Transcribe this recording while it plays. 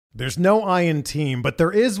There's no I in team, but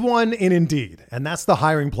there is one in Indeed, and that's the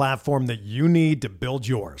hiring platform that you need to build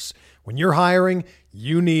yours. When you're hiring,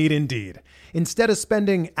 you need Indeed. Instead of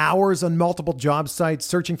spending hours on multiple job sites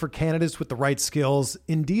searching for candidates with the right skills,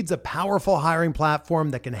 Indeed's a powerful hiring platform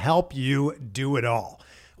that can help you do it all.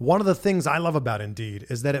 One of the things I love about Indeed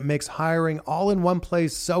is that it makes hiring all in one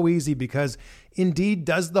place so easy because Indeed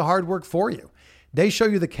does the hard work for you. They show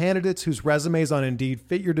you the candidates whose resumes on Indeed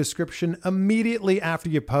fit your description immediately after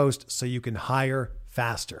you post so you can hire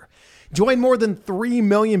faster. Join more than 3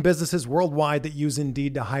 million businesses worldwide that use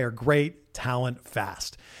Indeed to hire great talent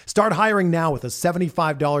fast. Start hiring now with a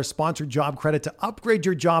 $75 sponsored job credit to upgrade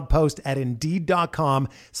your job post at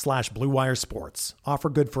Indeed.com/Blue Wire Sports. Offer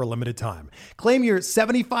good for a limited time. Claim your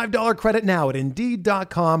 $75 credit now at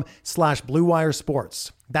Indeed.com/Blue Wire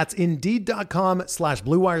Sports. That's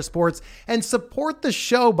Indeed.com/Blue Wire Sports, and support the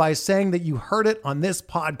show by saying that you heard it on this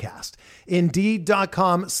podcast.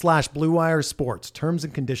 Indeed.com/Blue Wire Sports. Terms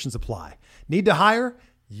and conditions apply. Need to hire?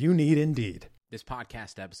 You need Indeed. This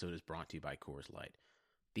podcast episode is brought to you by Coors Light.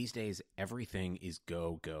 These days, everything is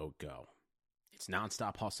go, go, go. It's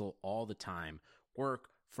nonstop hustle all the time. Work,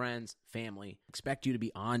 friends, family, expect you to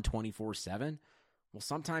be on 24/7. Well,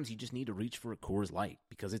 sometimes you just need to reach for a Coors Light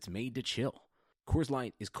because it's made to chill. Coors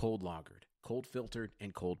Light is cold lagered, cold filtered,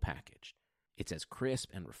 and cold packaged. It's as crisp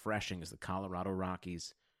and refreshing as the Colorado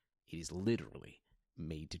Rockies. It is literally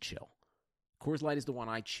made to chill. Coors Light is the one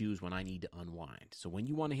I choose when I need to unwind. So when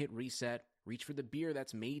you want to hit reset, reach for the beer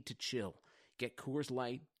that's made to chill. Get Coors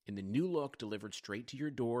Light in the new look delivered straight to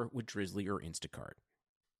your door with Drizzly or Instacart.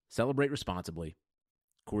 Celebrate responsibly.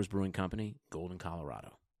 Coors Brewing Company, Golden,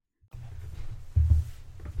 Colorado.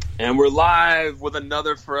 And we're live with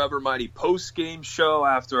another Forever Mighty post-game show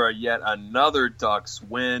after yet another Ducks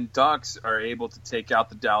win. Ducks are able to take out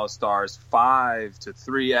the Dallas Stars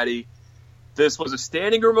 5-3, Eddie. This was a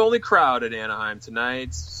standing room only crowd at Anaheim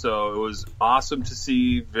tonight, so it was awesome to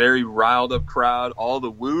see. Very riled up crowd. All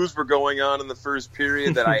the woos were going on in the first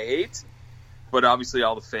period that I hate, but obviously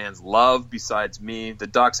all the fans love besides me. The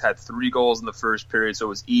Ducks had 3 goals in the first period, so it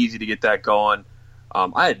was easy to get that going.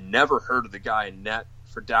 I had never heard of the guy in net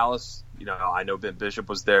for Dallas. You know, I know Ben Bishop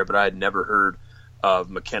was there, but I had never heard of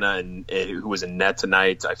McKenna, who was in net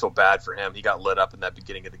tonight. I feel bad for him. He got lit up in that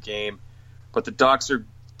beginning of the game. But the Ducks are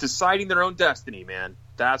deciding their own destiny, man.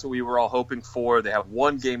 That's what we were all hoping for. They have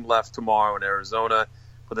 1 game left tomorrow in Arizona,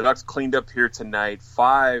 but the Ducks cleaned up here tonight,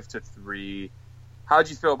 5-3. How'd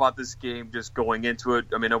you feel about this game just going into it?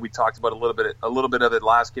 I mean, I know we talked about a little bit of it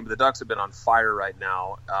last game, but the Ducks have been on fire right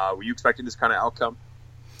now. Were you expecting this kind of outcome?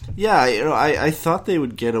 Yeah, I thought they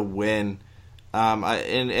would get a win.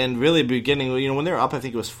 And really beginning, when they were up, I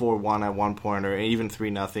think it was 4-1 at one point, or even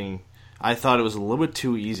 3-0. I thought it was a little bit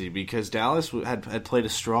too easy because Dallas had played a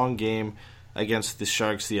strong game against the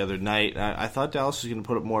Sharks the other night. I thought Dallas was going to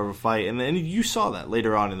put up more of a fight, and then you saw that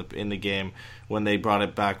later on in the game when they brought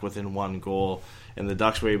it back within 1 goal, and the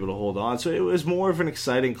Ducks were able to hold on. So it was more of an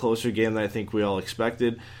exciting, closer game than I think we all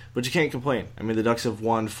expected. But you can't complain. I mean, the Ducks have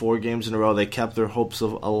won 4 games in a row. They kept their hopes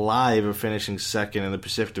alive of finishing second in the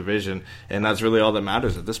Pacific Division, and that's really all that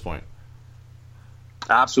matters at this point.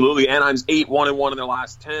 Absolutely. Anaheim's 8-1-1 in their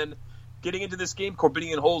last 10. Getting into this game,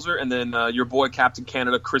 Corbinian Holzer, and then your boy, Captain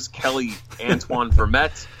Canada, Chris Kelly, Antoine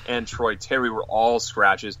Vermette, and Troy Terry were all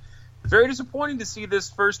scratches. Very disappointing to see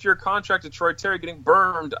this first-year contract of Troy Terry getting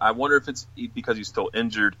burned. I wonder if it's because he's still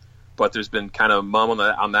injured, but there's been kind of mum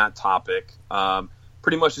on that topic.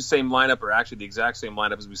 Pretty much the same lineup, or actually the exact same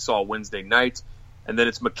lineup as we saw Wednesday night. And then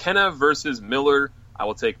it's McKenna versus Miller. I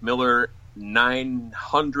will take Miller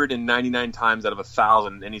 999 times out of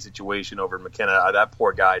 1,000 in any situation over McKenna. That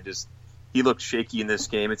poor guy he looked shaky in this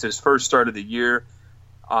game. It's his first start of the year.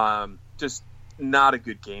 Just not a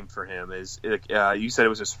good game for him. You said it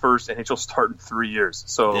was his first NHL start in 3 years.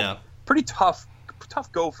 So yeah. Pretty tough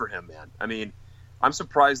go for him, man. I mean, I'm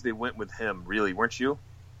surprised they went with him, really, weren't you?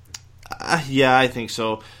 Yeah, I think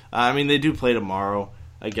so. I mean, they do play tomorrow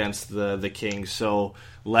against the Kings, so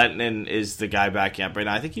Lehtinen is the guy backing up right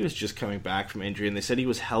now. I think he was just coming back from injury, and they said he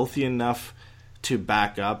was healthy enough to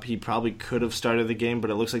back up. He probably could have started the game, but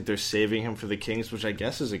it looks like they're saving him for the Kings, which I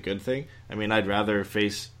guess is a good thing. I mean, I'd rather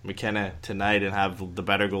face McKenna tonight and have the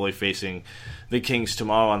better goalie facing the Kings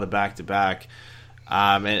tomorrow on the back-to-back.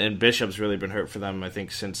 And Bishop's really been hurt for them, I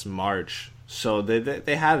think, since March. So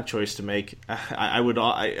they had a choice to make.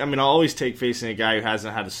 I'll always take facing a guy who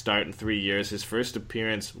hasn't had a start in 3 years. His first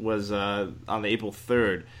appearance was on April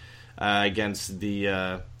 3rd against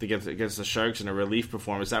the Sharks in a relief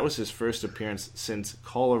performance. That was his first appearance since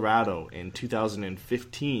Colorado in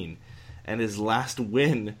 2015. and his last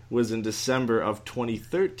win was in December of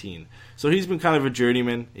 2013. So he's been kind of a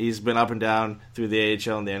journeyman. He's been up and down through the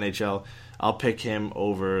AHL and the NHL. I'll pick him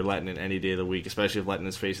over Lehtonen any day of the week, especially if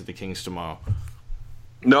Lehtonen's facing the Kings tomorrow.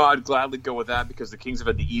 No, I'd gladly go with that because the Kings have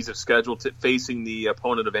had the ease of schedule facing the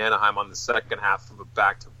opponent of Anaheim on the second half of a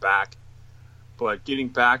back-to-back. But getting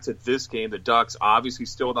back to this game, the Ducks obviously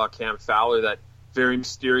still without Cam Fowler, that very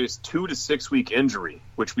mysterious 2 to 6 week injury,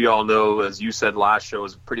 which we all know, as you said last show,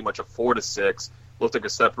 is pretty much a 4 to 6. Looked like a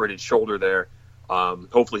separated shoulder there.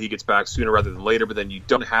 Hopefully he gets back sooner rather than later. But then you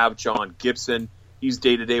don't have John Gibson. He's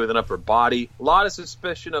day-to-day with an upper body. A lot of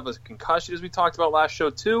suspicion of a concussion, as we talked about last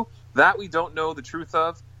show, too. That we don't know the truth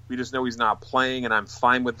of. We just know he's not playing, and I'm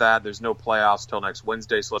fine with that. There's no playoffs till next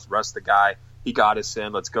Wednesday, so let's rest the guy. He got us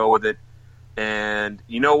in. Let's go with it. And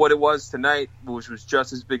you know what it was tonight, which was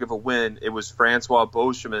just as big of a win? It was Francois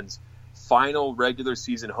Beauchemin's final regular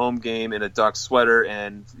season home game in a Ducks sweater,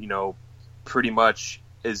 and, pretty much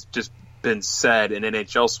has just been said, an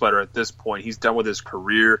NHL sweater at this point. He's done with his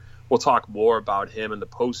career. We'll talk more about him in the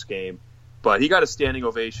post game, but he got a standing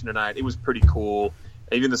ovation tonight. It was pretty cool.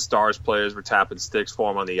 Even the Stars players were tapping sticks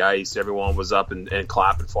for him on the ice. Everyone was up and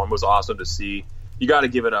clapping for him. It was awesome to see. You got to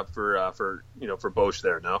give it up for Bosch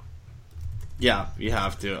there, no? Yeah, you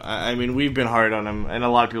have to. I mean, we've been hard on him, and a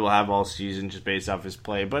lot of people have all season just based off his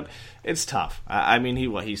play, but it's tough. I mean,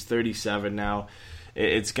 he's 37 now.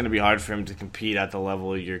 It's going to be hard for him to compete at the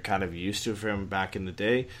level you're kind of used to for him back in the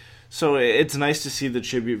day. So it's nice to see the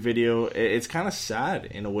tribute video. It's kind of sad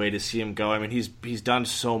in a way to see him go. I mean, he's done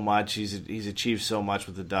so much. He's achieved so much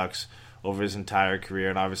with the Ducks over his entire career,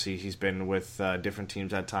 and obviously he's been with different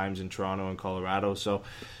teams at times in Toronto and Colorado. So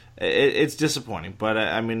it's disappointing, but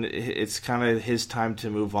I mean, it's kind of his time to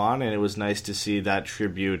move on, and it was nice to see that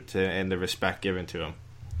tribute and the respect given to him.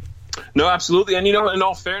 No, absolutely. And, in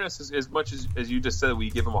all fairness, as much as you just said, we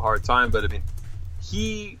give him a hard time, but I mean,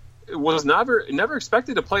 he was never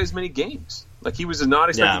expected to play as many games. Like, he was not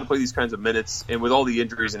expected to play these kinds of minutes, and with all the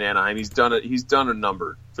injuries in Anaheim, he's done a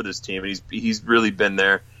number for this team, and he's really been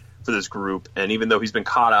there for this group. And even though he's been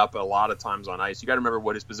caught up a lot of times on ice, you got to remember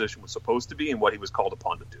what his position was supposed to be and what he was called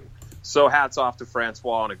upon to do. So hats off to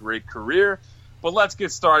Francois on a great career. But let's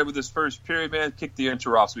get started with this first period, man. Kick the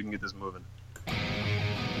intro off so we can get this moving. Trying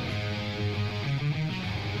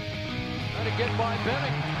to get by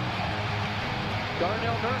Benning.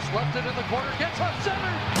 Darnell Nurse left it in the corner, gets up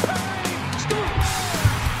center. Perry scores!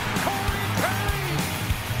 Corey Perry!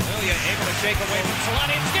 Ilya able to shake away from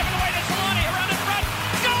Solani. It's given away to Solani around in front.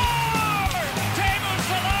 Score! Teemu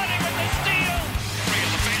Solani with the steal. Three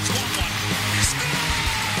of the fans want one. Score!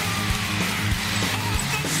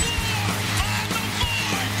 On the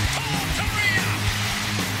floor! Paul Kariya!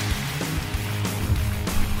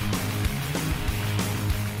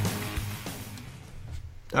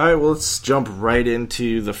 All right, well, let's jump right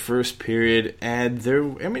into the first period. And there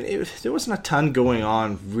wasn't a ton going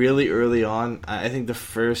on really early on. I think the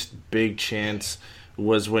first big chance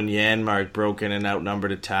was when Janmark broke in an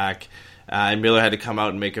outnumbered attack. And Miller had to come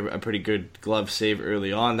out and make a pretty good glove save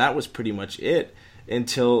early on. That was pretty much it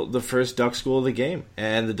until the first Ducks goal of the game.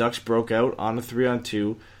 And the Ducks broke out on a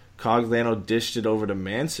 3-on-2. Cogliano dished it over to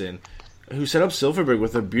Manson, who set up Silfverberg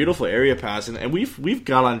with a beautiful area pass. And we've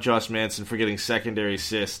got on Josh Manson for getting secondary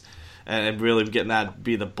assists and really getting that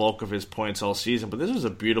be the bulk of his points all season. But this was a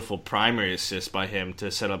beautiful primary assist by him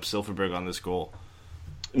to set up Silfverberg on this goal.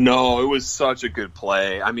 No, it was such a good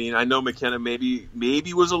play. I mean, I know McKenna maybe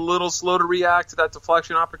was a little slow to react to that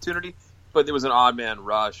deflection opportunity, but there was an odd man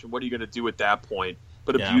rush. And what are you going to do at that point?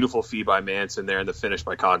 But a beautiful feed by Manson there, and the finish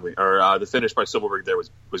by the finish by Silfverberg there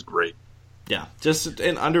was great. Yeah, just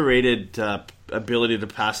an underrated ability to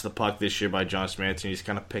pass the puck this year by Josh Manson. He's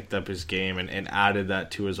kind of picked up his game and added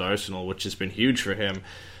that to his arsenal, which has been huge for him.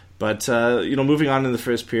 But, moving on in the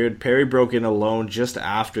first period, Perry broke in alone just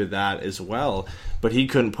after that as well. But he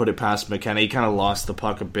couldn't put it past McKenna. He kind of lost the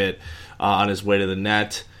puck a bit on his way to the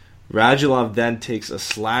net. Radulov then takes a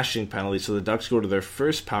slashing penalty, so the Ducks go to their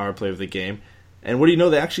first power play of the game. And what do you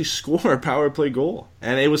know? They actually score a power play goal.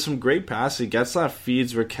 And it was some great passing. Getzlaf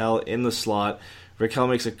feeds Raquel in the slot. Raquel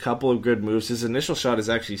makes a couple of good moves. His initial shot is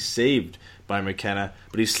actually saved by McKenna,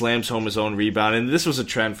 but he slams home his own rebound. And this was a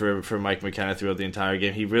trend for Mike McKenna throughout the entire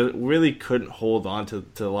game. He really couldn't hold on to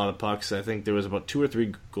a lot of pucks. I think there was about 2 or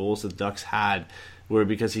 3 goals the Ducks had were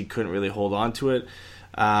because he couldn't really hold on to it.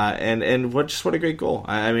 And what a great goal.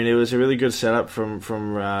 I mean, it was a really good setup from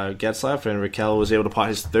Getzlaf, and Raquel was able to pot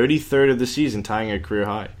his 33rd of the season, tying a career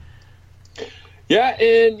high. Yeah,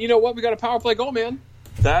 and you know what? We got a power play goal, man.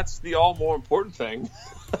 That's the more important thing.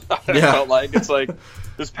 I felt like it's like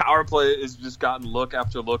This power play has just gotten look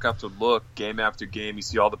after look after look, game after game. You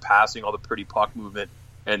see all the passing, all the pretty puck movement,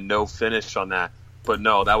 and no finish on that. But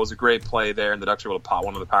no, that was a great play there, and the Ducks were able to pop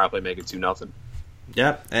one on the power play, make it 2-0.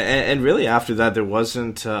 Yeah, and really after that, there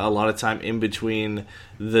wasn't a lot of time in between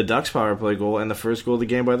the Ducks power play goal and the first goal of the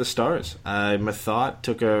game by the Stars. Mathot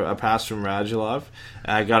took a pass from Radulov,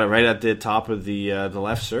 got it right at the top of the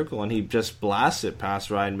left circle, and he just blasted it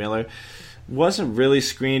past Ryan Miller. Wasn't really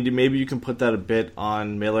screened. Maybe you can put that a bit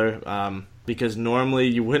on Miller, because normally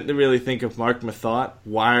you wouldn't really think of Mark Mathot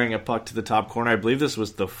wiring a puck to the top corner. I believe this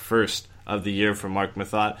was the first of the year for Mark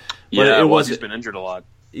Mathot. But he's been injured a lot.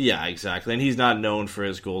 Yeah, exactly. And he's not known for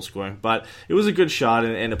his goal scoring. But it was a good shot,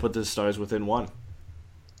 and it put the Stars within one.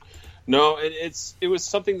 No, it was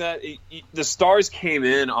something that the Stars came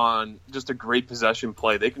in on just a great possession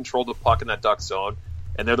play. They controlled the puck in that Duck zone,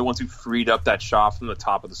 and they're the ones who freed up that shot from the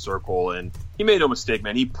top of the circle. And he made no mistake,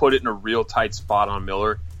 man. He put it in a real tight spot on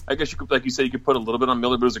Miller. I guess you could, like you said, you could put a little bit on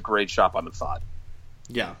Miller, but it was a great shot by Mathot.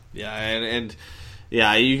 Yeah, and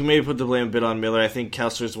yeah, you can maybe put the blame a bit on Miller. I think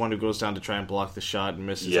Kessler's the one who goes down to try and block the shot and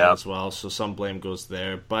misses it as well, so some blame goes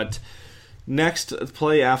there. But next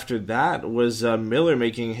play after that was Miller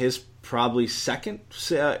making his probably second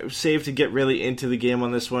save to get really into the game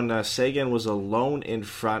on this one. Seguin was alone in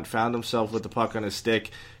front, found himself with the puck on his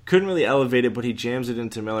stick. Couldn't really elevate it, but he jams it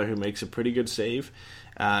into Miller, who makes a pretty good save.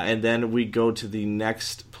 And then we go to the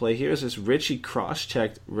next play here. Is this Ritchie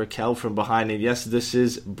cross-checked Raquel from behind. And yes, this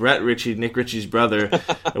is Brett Ritchie, Nick Ritchie's brother,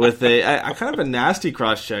 with a kind of a nasty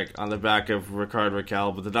cross-check on the back of Rickard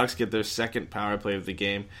Raquel. But the Ducks get their second power play of the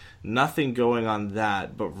game. Nothing going on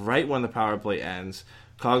that. But right when the power play ends,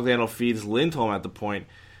 Cogliano feeds Lindholm at the point.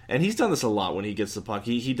 And he's done this a lot when he gets the puck.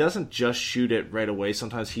 He doesn't just shoot it right away.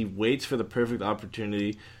 Sometimes he waits for the perfect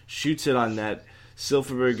opportunity, shoots it on net.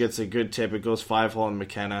 Silfverberg gets a good tip. It goes 5-hole on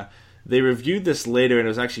McKenna. They reviewed this later, and it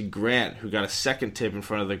was actually Grant who got a second tip in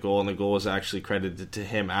front of the goal, and the goal was actually credited to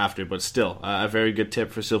him after. But still, a very good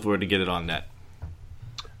tip for Silfverberg to get it on net.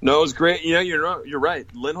 No, it was great. You know, you're right.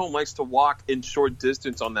 Lindholm likes to walk in short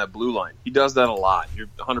distance on that blue line. He does that a lot. You're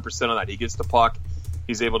 100% on that. He gets the puck.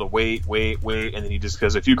 He's able to wait, and then he just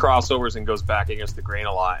does a few crossovers and goes back against the grain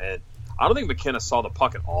a lot. And I don't think McKenna saw the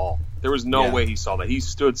puck at all. There was no way he saw that. He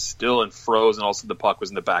stood still and froze, and also the puck was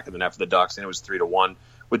in the back of the net for the Ducks, and it was 3-1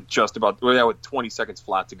 with with 20 seconds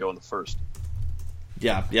flat to go in the first.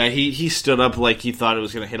 Yeah, he stood up like he thought it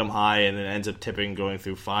was going to hit him high, and it ends up tipping, going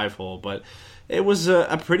through 5-hole. But it was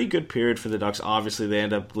a pretty good period for the Ducks. Obviously, they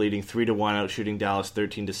end up leading 3-1, out shooting Dallas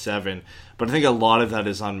 13-7. But I think a lot of that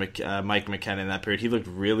is on Mike McKenna in that period. He looked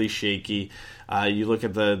really shaky. You look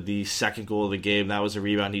at the second goal of the game, that was a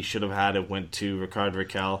rebound he should have had. It went to Rickard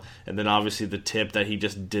Raquel. And then obviously the tip that he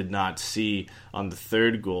just did not see on the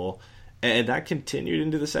third goal. And that continued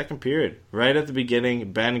into the second period. Right at the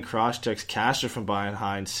beginning, Ben cross-checks Kasher from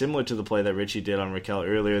behind, similar to the play that Ritchie did on Raquel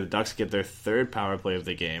earlier. The Ducks get their third power play of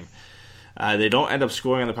the game. They don't end up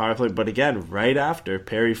scoring on the power play, but again, right after,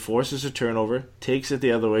 Perry forces a turnover, takes it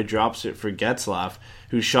the other way, drops it for Getzlaf,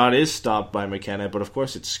 whose shot is stopped by McKenna, but of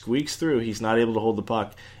course it squeaks through. He's not able to hold the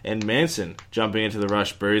puck, and Manson, jumping into the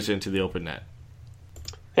rush, buries it into the open net.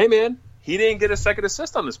 Hey man, he didn't get a second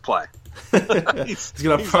assist on this play. He's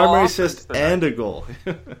got a primary assist and a goal.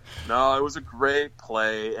 No, it was a great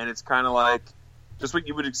play, and it's kind of like just what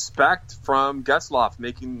you would expect from Getzlaf,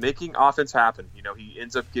 making offense happen. You know, he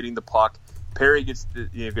ends up getting the puck. Perry gets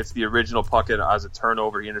the original puck as a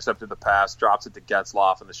turnover. He intercepted the pass, drops it to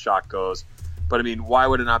Getzlaf, and the shot goes. But I mean, why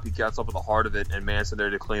would it not be Getzlaf at the heart of it and Manson there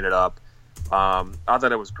to clean it up? I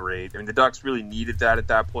thought it was great. I mean, the Ducks really needed that at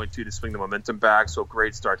that point too to swing the momentum back. So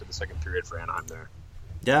great start to the second period for Anaheim there.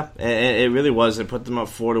 Yeah, it really was. It put them up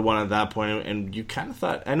 4-1 at that point, and you kind of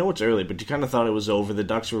thought, I know it's early, but you kind of thought it was over. The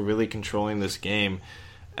Ducks were really controlling this game.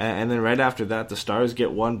 And then right after that, the Stars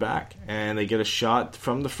get one back, and they get a shot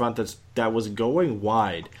from the front that was going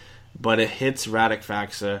wide, but it hits Radek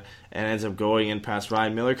Faksa and ends up going in past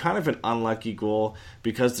Ryan Miller. Kind of an unlucky goal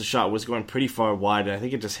because the shot was going pretty far wide, and I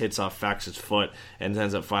think it just hits off Faksa's foot and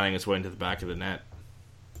ends up finding its way into the back of the net.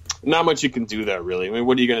 Not much you can do there, really. I mean,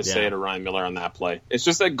 what are you going to say to Ryan Miller on that play? It's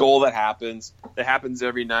just a goal that happens. It happens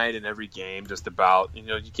every night in every game, just about. You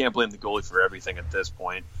know, you can't blame the goalie for everything at this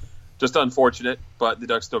point. Just unfortunate, but the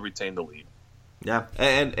Ducks still retain the lead. Yeah,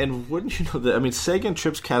 and wouldn't you know that? I mean, Seguin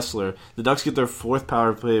trips Kessler. The Ducks get their fourth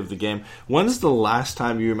power play of the game. When's the last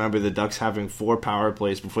time you remember the Ducks having 4 power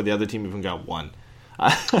plays before the other team even got one?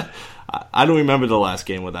 I don't remember the last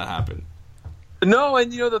game when that happened. No,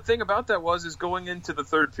 and the thing about that is going into the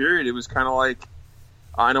third period, it was kind of like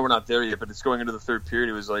I know we're not there yet, but it's going into the third period.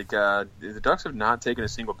 It was like the Ducks have not taken a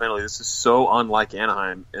single penalty. This is so unlike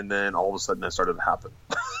Anaheim. And then all of a sudden that started to happen.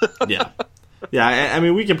 Yeah, I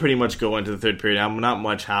mean, we can pretty much go into the third period. Not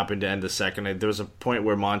much happened to end the second. There was a point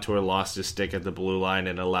where Montour lost his stick at the blue line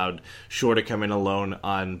and allowed Shore to come in alone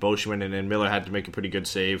on Boschman, and then Miller had to make a pretty good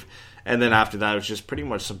save. And then after that, it was just pretty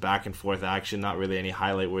much some back-and-forth action, not really any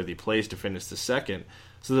highlight-worthy plays to finish the second.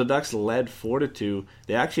 So the Ducks led 4-2.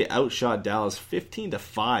 They actually outshot Dallas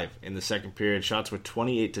 15-5 in the second period. Shots were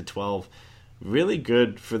 28-12. Really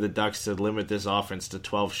good for the Ducks to limit this offense to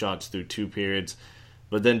 12 shots through 2 periods.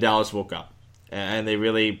 But then Dallas woke up, and they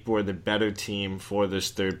really were the better team for this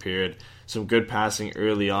third period. Some good passing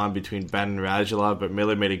early on between Ben and Radulov, but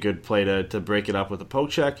Miller made a good play to break it up with a poke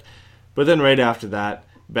check. But then right after that,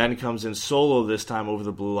 Ben comes in solo this time over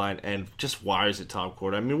the blue line and just wires it top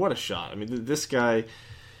corner. I mean, what a shot. I mean, this guy,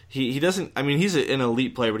 he doesn't, I mean, he's an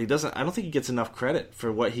elite player, but he doesn't, I don't think he gets enough credit for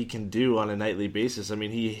what he can do on a nightly basis. I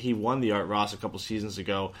mean, he won the Art Ross a couple seasons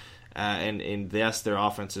ago, and yes, their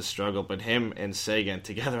offense has struggled, but him and Sagan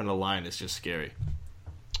together on the line is just scary.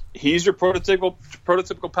 He's your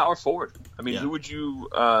prototypical power forward. I mean, who would you,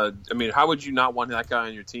 how would you not want that guy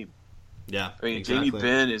on your team? Yeah, I mean, exactly. Jamie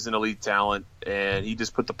Benn is an elite talent, and he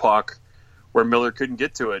just put the puck where Miller couldn't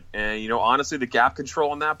get to it. And, honestly, the gap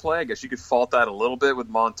control on that play, I guess you could fault that a little bit with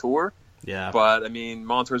Montour. Yeah. But, I mean,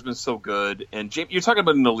 Montour's been so good. And Jamie, you're talking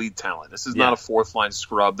about an elite talent. This is not a fourth-line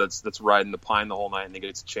scrub that's riding the pine the whole night and he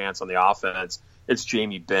gets a chance on the offense. It's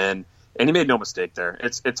Jamie Benn, and he made no mistake there.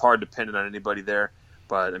 It's hard to pin it on anybody there.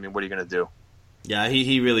 But, I mean, what are you going to do? Yeah,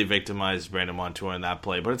 he really victimized Brandon Montour in that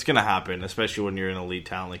play, but it's going to happen, especially when you're an elite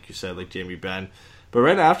talent, like you said, like Jamie Benn. But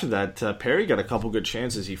right after that, Perry got a couple good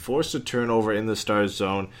chances. He forced a turnover in the Stars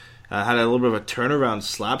zone, had a little bit of a turnaround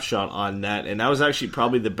slap shot on net, and that was actually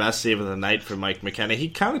probably the best save of the night for Mike McKenna. He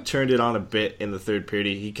kind of turned it on a bit in the third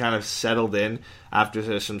period. He kind of settled in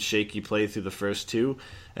after some shaky play through the first two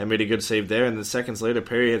and made a good save there. And then seconds later,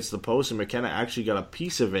 Perry hits the post, and McKenna actually got a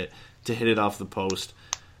piece of it to hit it off the post.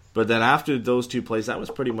 But then after those two plays, that was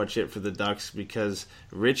pretty much it for the Ducks because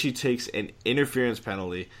Ritchie takes an interference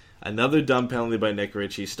penalty. Another dumb penalty by Nick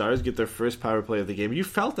Ritchie. Stars get their first power play of the game. You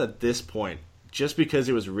felt at this point, just because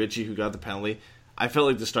it was Ritchie who got the penalty, I felt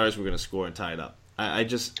like the Stars were going to score and tie it up.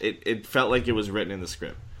 It felt like it was written in the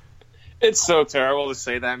script. It's so terrible to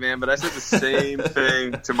say that, man, but I said the same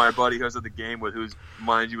thing to my buddy who was at the game with, who's,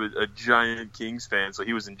 mind you, a giant Kings fan, so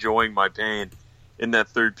he was enjoying my pain in that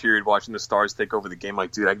third period watching the Stars take over the game.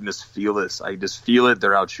 Like, dude, I can just feel this. I just feel it.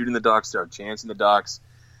 They're out shooting the Ducks. They're out chancing the Ducks.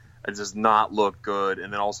 It does not look good.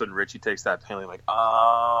 And then all of a sudden Ritchie takes that penalty. Like,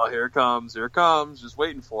 oh, here it comes. Just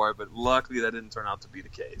waiting for it. But luckily that didn't turn out to be the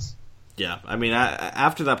case. Yeah, I mean,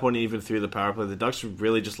 after that point, even through the power play, the Ducks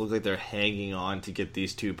really just look like they're hanging on to get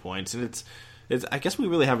these 2 points. And it's I guess we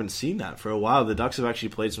really haven't seen that for a while. The Ducks have actually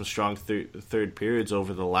played some strong third periods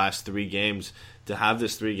over the last 3 games to have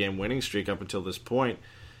this 3-game winning streak up until this point.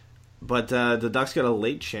 But the Ducks got a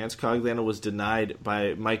late chance. Cogliano was denied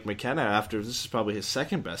by Mike McKenna after this is probably his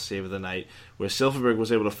second best save of the night, where Silfverberg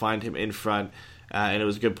was able to find him in front, and it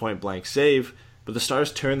was a good point-blank save. But the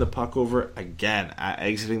Stars turn the puck over again,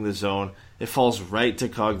 exiting the zone. It falls right to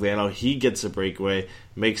Cogliano. He gets a breakaway,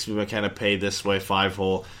 makes McKenna pay this way,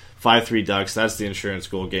 5-hole, 5-3 Ducks. That's the insurance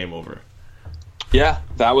goal. Game over. Yeah,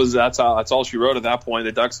 that's all she wrote at that point.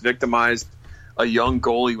 The Ducks victimized a young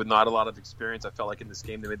goalie with not a lot of experience. I felt like in this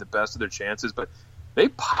game they made the best of their chances, but they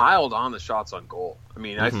piled on the shots on goal. I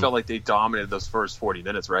mean, I felt like they dominated those first 40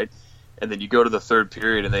 minutes, right? And then you go to the third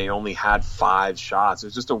period and they only had 5 shots. It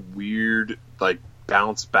was just a weird,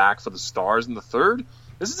 bounce back for the Stars in the third.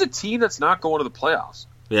 This is a team that's not going to the playoffs.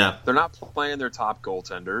 Yeah. They're not playing their top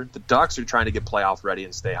goaltender. The Ducks are trying to get playoff ready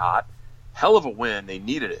and stay hot. Hell of a win. They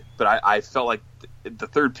needed it. But I felt like the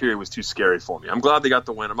third period was too scary for me. I'm glad they got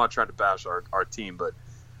the win. I'm not trying to bash our team, but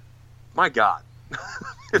my God.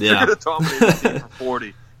 If they're going to dominate the team for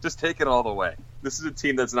 40, just take it all the way. This is a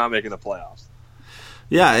team that's not making the playoffs.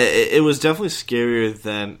 Yeah, it was definitely scarier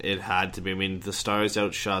than it had to be. I mean, the Stars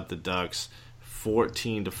outshot the Ducks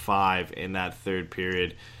 14-5 in that third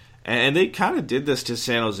period. And they kind of did this to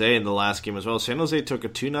San Jose in the last game as well. San Jose took a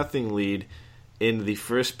 2-0 lead in the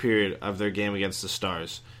first period of their game against the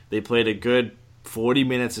Stars. They played a good 40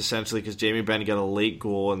 minutes essentially because Jamie Benn got a late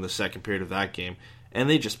goal in the second period of that game. And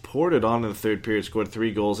they just poured it on in the third period, scored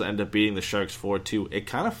 3 goals, ended up beating the Sharks 4-2. It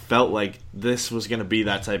kind of felt like this was going to be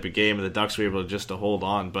that type of game, and the Ducks were able just to hold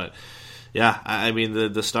on. But, yeah, I mean,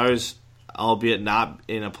 the Stars, albeit not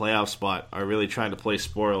in a playoff spot, are really trying to play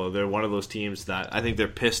spoiler. They're one of those teams that I think they're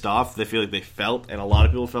pissed off. They feel like they felt, and a lot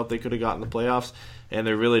of people felt they could have gotten the playoffs, and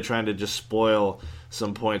they're really trying to just spoil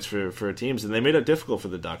some points for teams, and they made it difficult for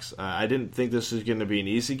the Ducks. I didn't think this was going to be an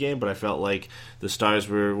easy game, but I felt like the Stars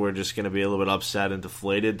were just going to be a little bit upset and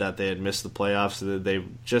deflated that they had missed the playoffs. That they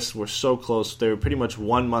just were so close. They were pretty much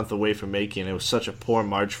 1 month away from making it. It was such a poor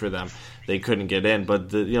March for them. They couldn't get in, but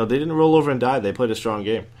they didn't roll over and die. They played a strong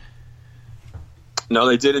game. No,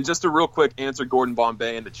 they did. And just a real quick answer, Gordon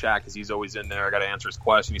Bombay in the chat, because he's always in there. I got to answer his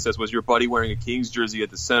question. He says, was your buddy wearing a Kings jersey at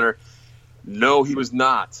the center? No, he was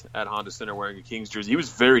not at Honda Center wearing a Kings jersey. He was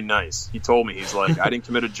very nice. He told me, he's like, I didn't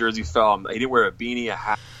commit a jersey foul. He didn't wear a beanie, a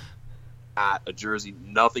hat, a jersey,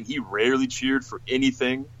 nothing. He rarely cheered for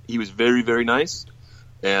anything. He was very, very nice.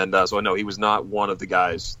 And so I know he was not one of the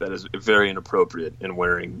guys that is very inappropriate in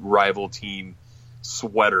wearing rival team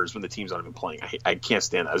sweaters when the team's not even playing. I can't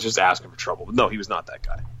stand that. I was just asking for trouble. But no, he was not that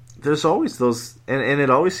guy. There's always those, and it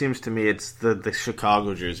always seems to me it's the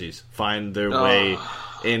Chicago jerseys find their way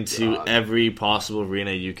into every possible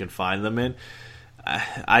arena you can find them in.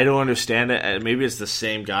 I don't understand it. Maybe it's the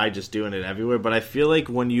same guy just doing it everywhere, but I feel like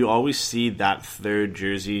when you always see that third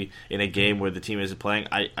jersey in a game where the team isn't playing,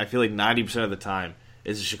 I feel like 90% of the time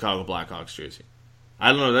it's a Chicago Blackhawks jersey. I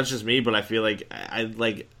don't know, that's just me, but I feel like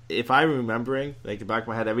if I'm remembering, like the back of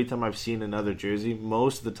my head, every time I've seen another jersey,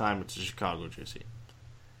 most of the time it's a Chicago jersey.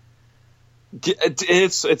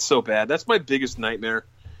 It's so bad. That's my biggest nightmare,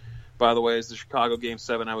 by the way, is the Chicago Game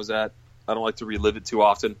 7 I was at. I don't like to relive it too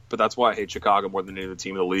often, but that's why I hate Chicago more than any other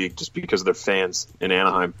team in the league, just because of their fans in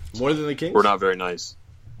Anaheim. More than the Kings? We're not very nice.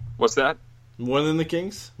 What's that? More than the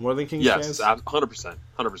Kings? More than Kings fans? Yes, 100%.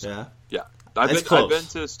 100%. Yeah. I've been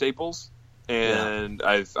to Staples, and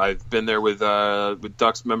I've been there with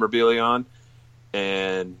Ducks memorabilia on,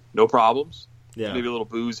 and no problems. Yeah. Maybe a little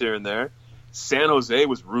booze here and there. San Jose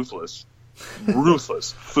was ruthless.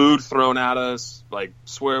 Ruthless. Food thrown at us, like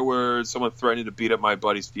swear words, someone threatening to beat up my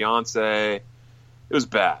buddy's fiance. It was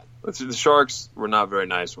bad. The Sharks were not very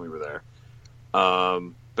nice when we were there.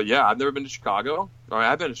 But yeah, I've never been to Chicago.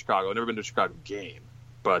 I've been to Chicago. I've never been to a Chicago game.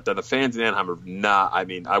 But the fans in Anaheim are not,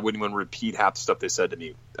 I wouldn't even repeat half the stuff they said to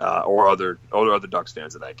me or other Ducks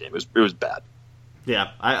fans at that game. It was bad.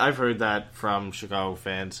 Yeah, I've heard that from Chicago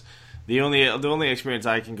fans. The only experience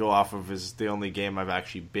I can go off of is the only game I've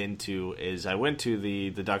actually been to is I went to the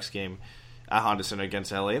Ducks game at Honda Center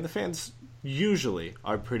against LA, and the fans usually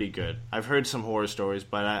are pretty good. I've heard some horror stories,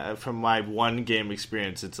 but from my one game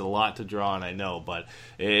experience, it's a lot to draw on, I know, but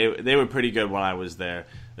they were pretty good when I was there.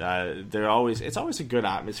 It's always a good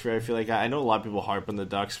atmosphere. I feel like I know a lot of people harp on the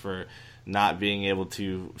Ducks for not being able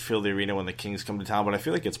to fill the arena when the Kings come to town, but I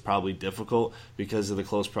feel like it's probably difficult because of the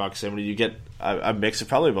close proximity. You get a mix of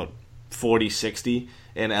probably about 40-60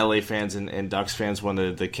 in LA fans and Ducks fans when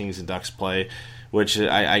the Kings and Ducks play, which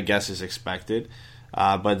I guess is expected.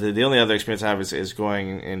 But the only other experience I have is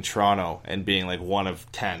going in Toronto and being like one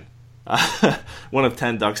of 10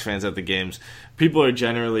 Ducks fans at the games. People are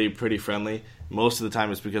generally pretty friendly. Most of the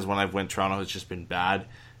time it's because when I've went Toronto it's just been bad,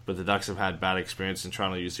 but the Ducks have had bad experience and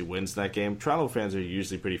Toronto usually wins that game. Toronto fans are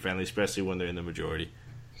usually pretty friendly, especially when they're in the majority.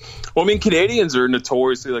 Well, Canadians are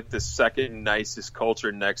notoriously like the second nicest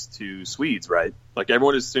culture next to Swedes, right? Like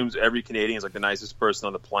everyone assumes every Canadian is like the nicest person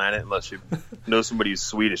on the planet unless you know somebody who's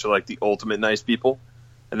Swedish. They're like the ultimate nice people.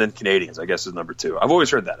 And then Canadians, I guess, is number two. I've always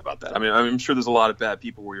heard that about that. I'm sure there's a lot of bad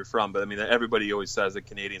people where you're from, but everybody always says that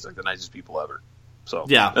Canadians are like the nicest people ever. So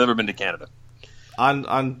yeah, I've never been to Canada.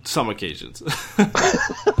 On some occasions.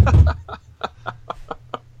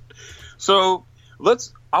 So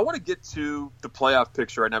I want to get to the playoff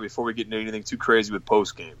picture right now before we get into anything too crazy with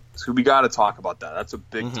post game. So we got to talk about that. That's a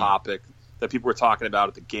big topic that people were talking about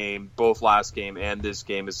at the game, both last game and this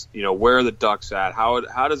game. Is where are the Ducks at?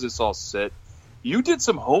 How does this all sit? You did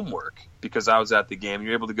some homework because I was at the game.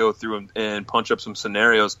 You're able to go through and punch up some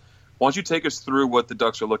scenarios. Why don't you take us through what the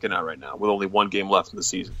Ducks are looking at right now with only one game left in the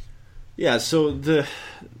season? Yeah, so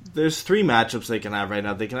there's three matchups they can have right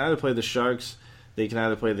now. They can either play the Sharks, they can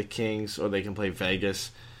either play the Kings, or they can play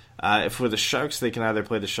Vegas. For the Sharks, they can either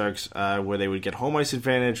play the Sharks where they would get home ice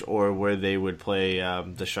advantage or where they would play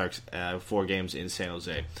the Sharks 4 games in San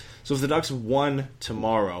Jose. So if the Ducks won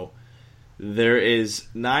tomorrow, there is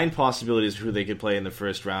 9 possibilities for who they could play in the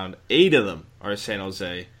first round. 8 of them are San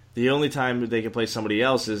Jose. The only time they can play somebody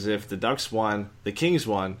else is if the Ducks won, the Kings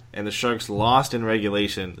won, and the Sharks lost in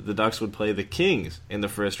regulation. The Ducks would play the Kings in the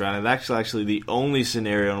first round, and that's actually the only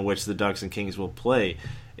scenario in which the Ducks and Kings will play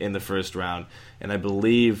in the first round. And I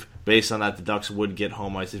believe, based on that, the Ducks would get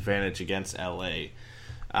home ice advantage against LA.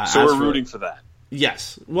 So we're rooting for that.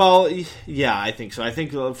 Yes. Well, yeah, I think so. I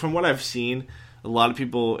think from what I've seen, a lot of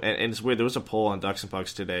people, and it's weird, there was a poll on Ducks and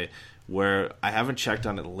Pucks today where I haven't checked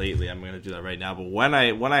on it lately. I'm going to do that right now. But when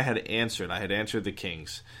I had answered the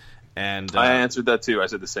Kings. And I answered that too. I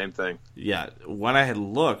said the same thing. Yeah. When I had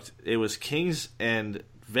looked, it was Kings and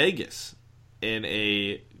Vegas in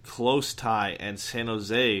a close tie, and San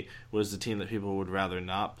Jose was the team that people would rather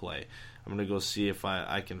not play. I'm going to go see if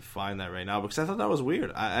I can find that right now because I thought that was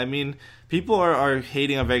weird. I mean, people are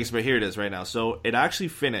hating on Vegas, but here it is right now. So it actually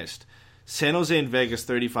finished San Jose and Vegas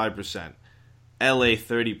 35%, LA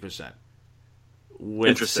 30%,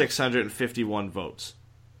 with 651 votes.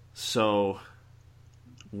 So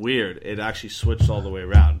weird. It actually switched all the way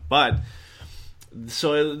around. But,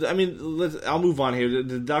 so, I mean, I'll move on here.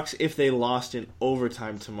 The Ducks, if they lost in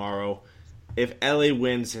overtime tomorrow, if LA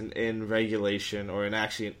wins in regulation or in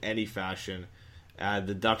any fashion,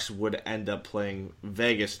 the Ducks would end up playing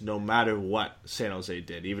Vegas no matter what San Jose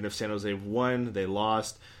did. Even if San Jose won, they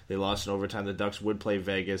lost in overtime, the Ducks would play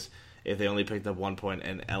Vegas if they only picked up 1 point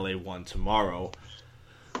and LA won tomorrow,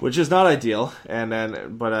 which is not ideal.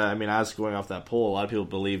 But I mean, as going off that poll, a lot of people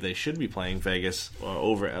believe they should be playing Vegas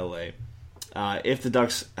over LA. If the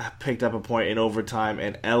Ducks picked up a point in overtime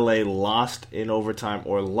and LA lost in overtime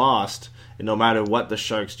or lost, and no matter what the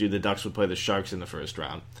Sharks do, the Ducks would play the Sharks in the first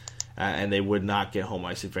round. And they would not get home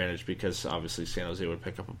ice advantage because obviously San Jose would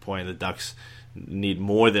pick up a point. The Ducks need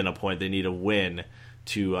more than a point. They need a win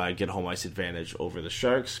to get home ice advantage over the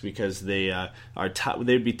Sharks because they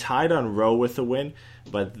they'd be tied on row with a win,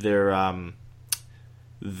 but their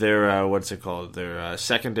what's it called? Their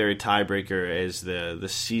secondary tiebreaker is the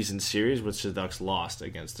season series, which the Ducks lost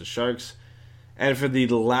against the Sharks. And for the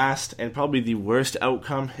last and probably the worst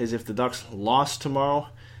outcome is if the Ducks lost tomorrow,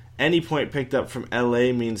 any point picked up from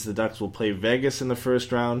LA means the Ducks will play Vegas in the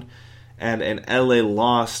first round, and an LA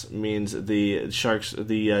loss means the Ducks will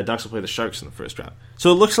play the Sharks in the first round.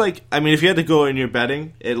 So it looks like, I mean, if you had to go in your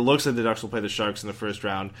betting, it looks like the Ducks will play the Sharks in the first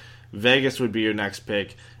round. Vegas would be your next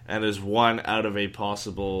pick, and there's one out of a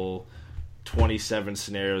possible 27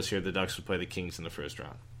 scenarios here the Ducks would play the Kings in the first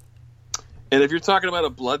round. And if you're talking about a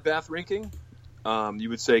bloodbath ranking, you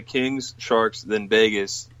would say Kings, Sharks, then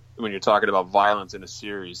Vegas when you're talking about violence in a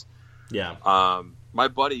series. Yeah. My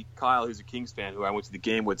buddy Kyle, who's a Kings fan, who I went to the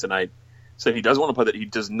game with tonight, said he does not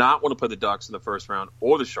want to play the Ducks in the first round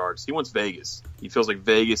or the Sharks. He wants Vegas. He feels like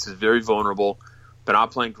Vegas is very vulnerable. They're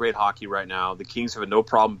not playing great hockey right now. The Kings have had no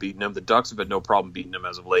problem beating them. The Ducks have had no problem beating them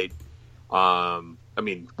as of late. I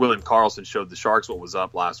mean, William Karlsson showed the Sharks what was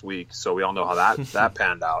up last week, so we all know how that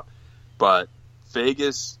panned out. But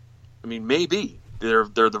Vegas, I mean, maybe they're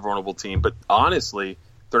the vulnerable team, but honestly,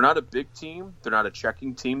 they're not a big team. They're not a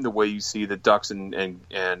checking team the way you see the Ducks and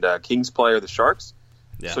Kings play or the Sharks.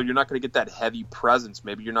 Yeah. So you're not going to get that heavy presence.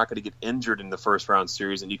 Maybe you're not going to get injured in the first round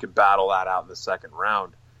series, and you can battle that out in the second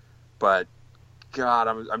round. But God,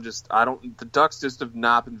 the Ducks just have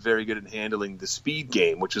not been very good at handling the speed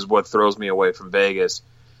game, which is what throws me away from Vegas.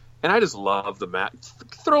 And I just love the match.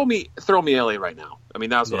 Throw me LA right now. I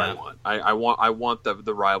mean, that's what I want. I want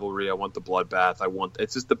the rivalry. I want the bloodbath.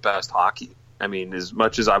 It's just the best hockey. I mean, as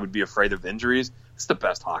much as I would be afraid of injuries, it's the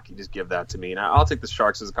best hockey. Just give that to me. And I'll take the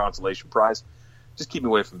Sharks as a consolation prize. Just keep me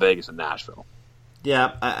away from Vegas and Nashville.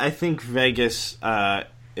 Yeah, I think Vegas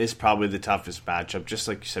is probably the toughest matchup, just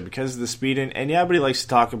like you said, because of the speed. And everybody likes to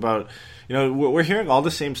talk about, we're hearing all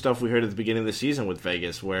the same stuff we heard at the beginning of the season with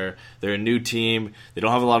Vegas, where they're a new team, they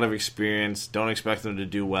don't have a lot of experience, don't expect them to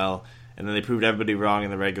do well. And then they proved everybody wrong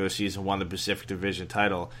in the regular season, won the Pacific Division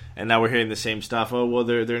title. And now we're hearing the same stuff. Oh, well,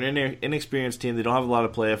 they're an inexperienced team. They don't have a lot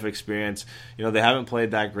of playoff experience. They haven't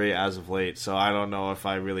played that great as of late. So I don't know if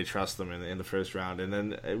I really trust them in the first round. And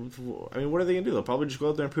then, I mean, what are they going to do? They'll probably just go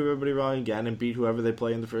out there and prove everybody wrong again and beat whoever they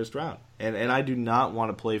play in the first round. And I do not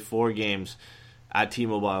want to play 4 games at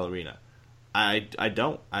T-Mobile Arena. I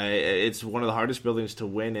don't. It's one of the hardest buildings to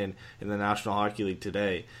win in the National Hockey League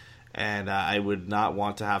today. And I would not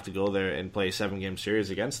want to have to go there and play a 7-game series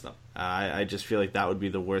against them. I just feel like that would be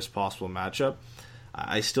the worst possible matchup.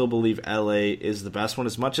 I still believe LA is the best one.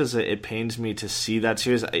 As much as it pains me to see that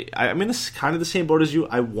series, I'm in kind of the same boat as you.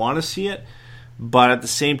 I want to see it, but at the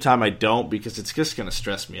same time I don't, because it's just going to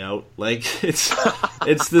stress me out. Like, it's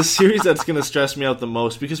the series that's going to stress me out the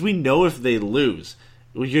most, because we know if they lose,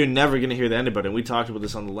 you're never going to hear the end about it. And we talked about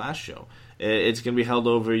this on the last show. It's going to be held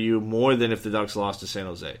over you more than if the Ducks lost to San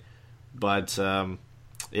Jose. But, and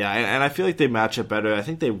I feel like they match up better. I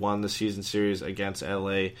think they won the season series against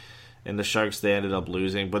LA, and the Sharks, they ended up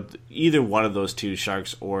losing. But either one of those two,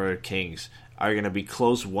 Sharks or Kings, are going to be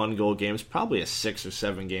close 1-goal games, probably a 6 or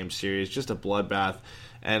 7 game series, just a bloodbath.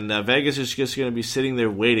 And Vegas is just going to be sitting there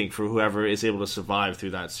waiting for whoever is able to survive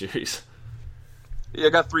through that series. Yeah, I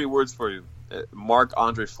got 3 words for you.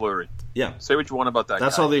 Marc-Andre Fleury. Yeah. Say what you want about that guy.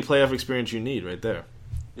 That's all the playoff experience you need right there.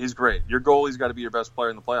 He's great. Your goalie's got to be your best player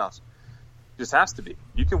in the playoffs. Just has to be.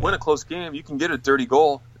 You can win a close game. You can get a dirty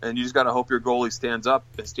goal, and you just got to hope your goalie stands up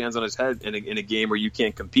and stands on his head in a game where you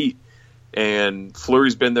can't compete. And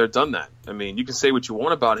Fleury's been there, done that. I mean, you can say what you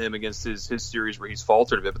want about him against his series where he's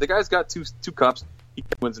faltered a bit, but the guy's got two cups. He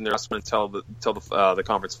wins in there until the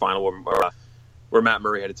conference final where Matt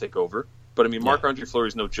Murray had to take over. But I mean, Marc-Andre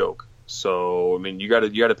Fleury's no joke. So I mean, you got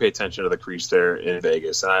to pay attention to the crease there in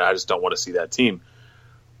Vegas, and I just don't want to see that team.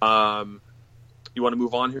 You want to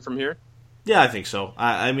move on from here? Yeah, I think so.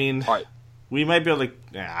 I mean, all right. We might be able to.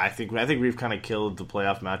 Yeah, I think we've kind of killed the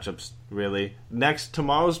playoff matchups. Really,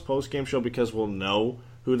 tomorrow's post game show, because we'll know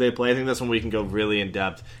who they play. I think that's when we can go really in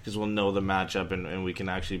depth, because we'll know the matchup and we can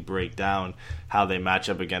actually break down how they match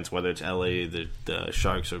up against whether it's LA, the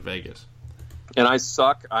Sharks, or Vegas. And I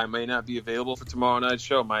suck. I may not be available for tomorrow night's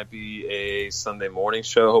show. It might be a Sunday morning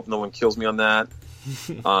show. Hope no one kills me on that.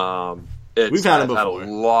 We've had a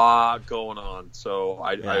lot going on, so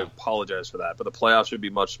I apologize for that. But the playoffs should be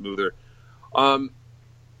much smoother.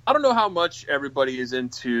 I don't know how much everybody is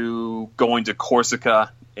into going to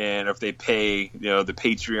Corsica and if they pay, the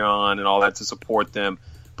Patreon and all that to support them.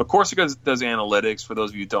 But Corsica does analytics, for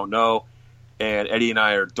those of you who don't know. And Eddie and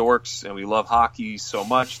I are dorks, and we love hockey so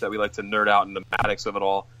much that we like to nerd out in the mathematics of it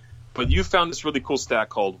all. But you found this really cool stat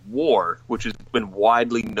called WAR, which has been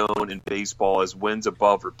widely known in baseball as wins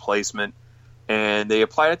above replacement. And they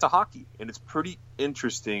applied it to hockey. And it's pretty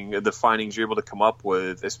interesting, the findings you're able to come up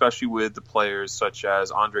with, especially with the players such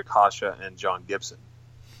as Ondrej Kase and John Gibson.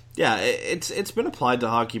 Yeah, it's been applied to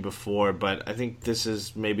hockey before, but I think this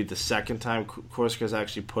is maybe the second time Corsica's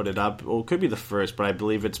actually put it up. Well, it could be the first, but I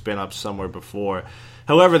believe it's been up somewhere before.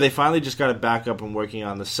 However, they finally just got it back up and working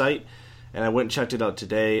on the site, and I went and checked it out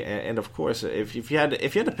today. And of course, if you had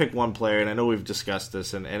to pick one player, and I know we've discussed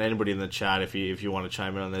this, and anybody in the chat, if you want to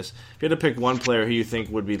chime in on this, if you had to pick one player who you think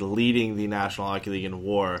would be leading the National Hockey League in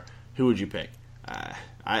WAR, who would you pick?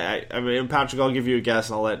 I mean, Patrick, I'll give you a guess,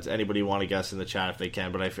 and I'll let anybody want to guess in the chat if they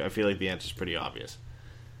can, but I feel like the answer is pretty obvious.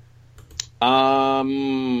 In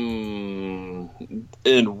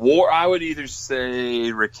WAR, I would either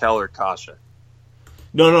say Raquel or Kase.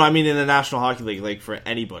 No, I mean in the National Hockey League, like for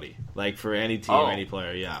anybody. Like for any team, any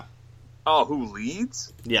player, yeah. Oh, who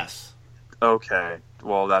leads? Yes. Okay.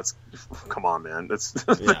 Well, come on, man. That's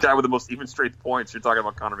the guy with the most even straight points. You're talking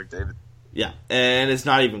about Connor McDavid. Yeah, and it's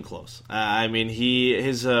not even close. I mean,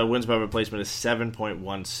 his wins by replacement is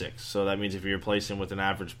 7.16. So that means if you replace him with an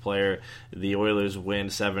average player, the Oilers win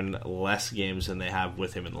 7 less games than they have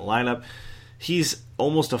with him in the lineup. He's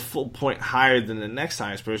almost a full point higher than the next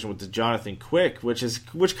highest person with the Jonathan Quick, which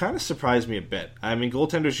kind of surprised me a bit. I mean,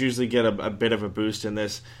 goaltenders usually get a bit of a boost in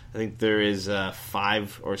this. I think there is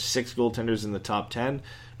 5 or 6 goaltenders in the top 10,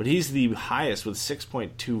 but he's the highest with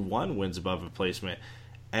 6.21 wins above replacement.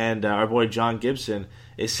 And our boy John Gibson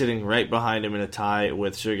is sitting right behind him in a tie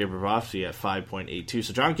with Sergei Bobrovsky at 5.82.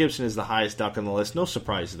 So John Gibson is the highest Duck on the list. No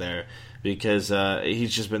surprise there, because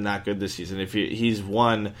he's just been that good this season. He's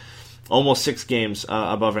won almost 6 games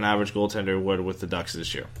above an average goaltender would with the Ducks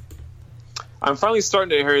this year. I'm finally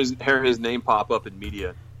starting to hear his name pop up in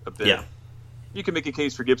media a bit. Yeah. You can make a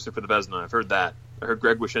case for Gibson for the Vezina. I've heard that. I heard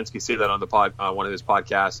Greg Wyshynski say that on the one of his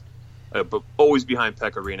podcasts. But always behind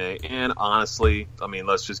Pekka Rinne. And honestly, I mean,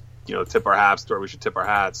 let's just tip our hats to where we should tip our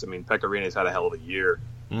hats. I mean, Pekka Rinne's had a hell of a year.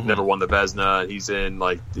 Mm-hmm. Never won the Vezina. He's in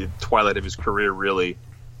the twilight of his career. Really,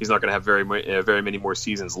 he's not going to have very many more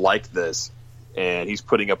seasons like this. And he's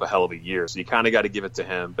putting up a hell of a year. So you kind of got to give it to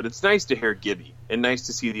him. But it's nice to hear Gibby, and nice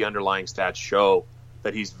to see the underlying stats show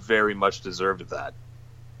that he's very much deserved of that.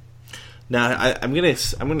 Now I'm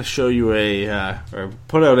gonna show you or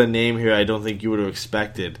put out a name here I don't think you would have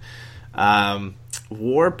expected.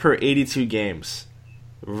 WAR per 82 games.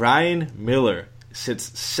 Ryan Miller sits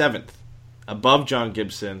 7th, above John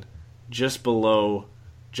Gibson, just below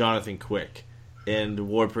Jonathan Quick in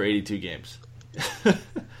WAR per 82 games.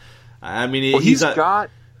 I mean, he's got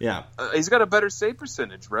a better save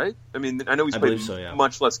percentage, right? I mean, I know he's played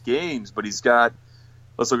much less games, but he's got.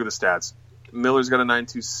 Let's look at the stats. Miller's got a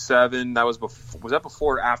 9.27. That was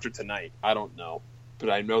before or after tonight? I don't know. But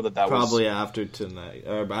I know that probably was after tonight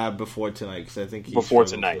or before tonight, because I think before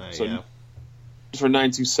tonight. So for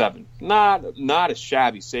 9.27, not a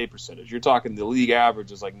shabby save percentage. You're talking the league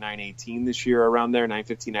average is like 9.18 this year, around there,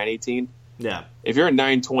 9.15, 9.18. Yeah. If you're a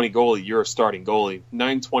 9.20 goalie, you're a starting goalie.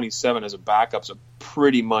 9.27 as a backup's a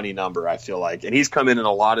pretty money number, I feel like, and he's come in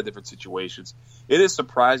a lot of different situations. It is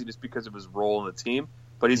surprising just because of his role in the team,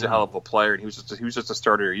 but he's a hell of a player, and he was just a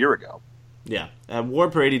starter a year ago. Yeah, WAR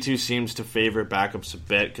per 82 seems to favor backups a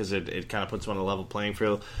bit because it kind of puts them on a level playing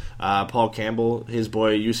field. Paul Campbell, his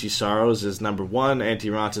boy UC Saros is number 1, Antti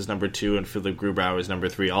Raanta is number 2, and Philip Grubauer is number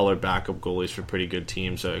 3. All are backup goalies for pretty good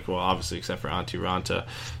teams. Well, obviously except for Antti Raanta,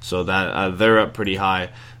 so that they're up pretty high.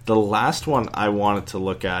 The last one I wanted to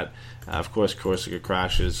look at, of course, Corsica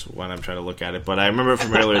crashes when I'm trying to look at it, but I remember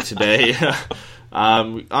from earlier today.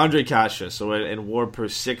 Ondrej Kase, so in WAR per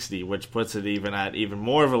 60, which puts it even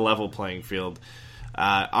more of a level playing field.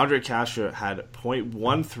 Ondrej Kase had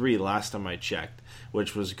 .13 last time I checked,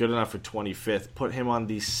 which was good enough for 25th. Put him on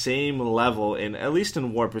the same level at least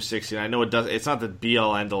in WAR per 60. And I know it's not the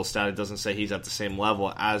be-all end-all stat. It doesn't say he's at the same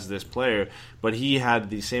level as this player, but he had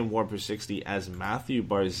the same WAR per 60 as Matthew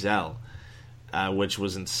Barzal. Which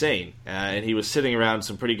was insane. And he was sitting around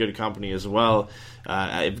some pretty good company as well.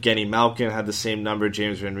 Evgeny Malkin had the same number,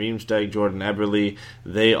 James Van Riemsdyk, Jordan Eberle.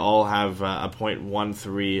 They all have a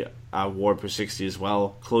 .13 WAR per 60 as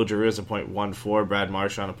well. Claude Giroux is a .14, Brad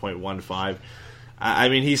Marchand a .15. I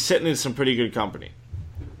mean, he's sitting in some pretty good company.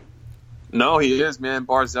 No, he is, man.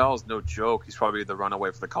 Barzal is no joke. He's probably the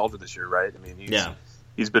runaway for the Calder this year, right? I mean,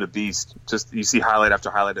 he's been a beast. Just you see highlight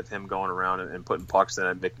after highlight of him going around and putting pucks in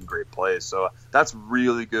and making great plays. So that's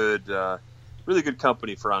really good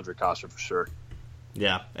company for Ondrej Kase for sure.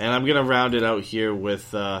 Yeah, and I'm gonna round it out here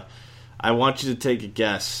with I want you to take a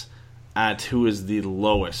guess at who is the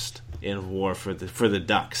lowest in WAR for the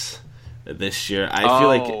Ducks this year. I feel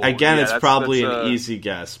like again it's probably an easy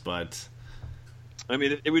guess, but I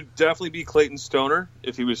mean it would definitely be Clayton Stoner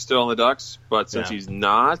if he was still on the Ducks, but since he's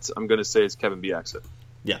not, I'm gonna say it's Kevin Bieksa.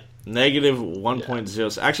 Yeah, negative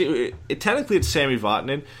 1.0. Yeah. Actually, technically it's Sammy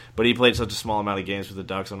Vatanen, but he played such a small amount of games with the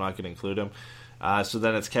Ducks, I'm not going to include him. So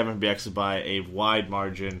then it's Kevin Bieksa by a wide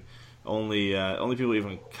margin. Only people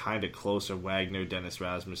even kind of close are Wagner, Dennis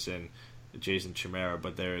Rasmussen, Jason Chimera,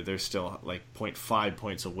 but they're still like 0.5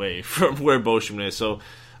 points away from where Beauchemin is. So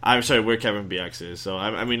I'm sorry, where Kevin Bieksa is. So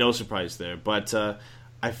I mean, no surprise there. But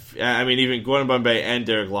I mean, even Gordon Bombay and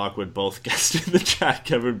Derek Lockwood both guessed in the chat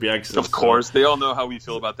Kevin Bieksa. Of course, they all know how we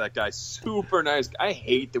feel about that guy. Super nice. I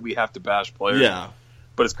hate that we have to bash players. Yeah,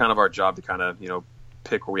 but it's kind of our job to kind of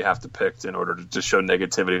pick where we have to pick in order to just show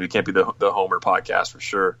negativity. We can't be the Homer podcast for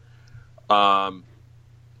sure. I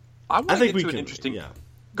think we can. Interesting. Yeah.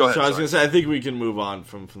 Go ahead. So I was going to say, I think we can move on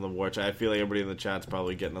from the war. I feel like everybody in the chat's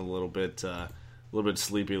probably getting a little bit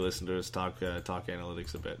sleepy listening to us talk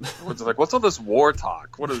analytics a bit. What's all this war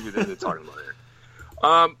talk? What are we talking about here?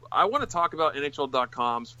 I want to talk about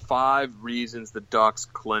NHL.com's 5 reasons the Ducks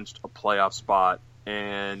clinched a playoff spot,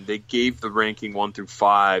 and they gave the ranking 1 through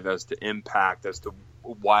 5 as to impact, as to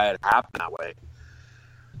why it happened that way.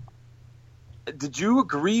 Did you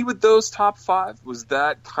agree with those top 5? Was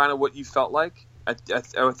that kind of what you felt like? I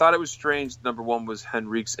thought it was strange. Number 1 was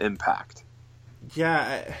Henrique's impact.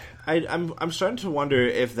 Yeah, I'm starting to wonder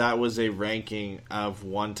if that was a ranking of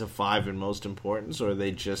 1 to 5 in most importance, or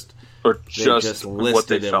they just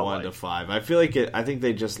listed it 1 to 5. I feel like I think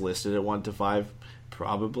they just listed it 1 to 5,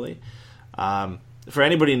 probably. For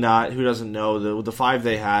anybody who doesn't know, the 5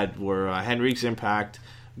 they had were Henrique's impact,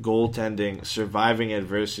 goaltending, surviving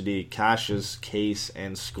adversity, Kase's case,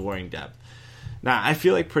 and scoring depth. Now, I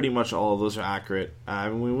feel like pretty much all of those are accurate.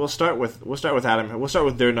 We'll start with Adam. We'll start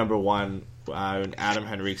with their number 1, Adam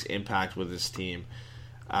Henrique's impact with his team.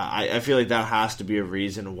 I feel like that has to be a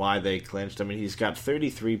reason why they clinched. I mean, he's got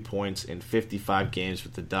 33 points in 55 games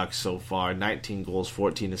with the Ducks so far, 19 goals,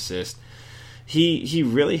 14 assists. He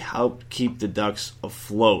really helped keep the Ducks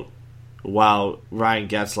afloat while Ryan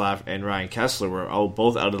Getzlaf and Ryan Kessler were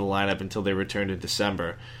both out of the lineup until they returned in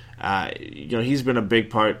December. He's been a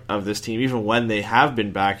big part of this team, even when they have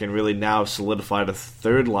been back, and really now solidified a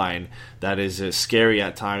third line that is scary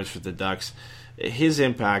at times for the Ducks. His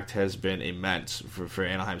impact has been immense for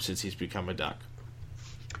Anaheim since he's become a Duck.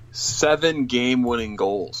 7 game-winning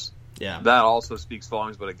goals. Yeah, that also speaks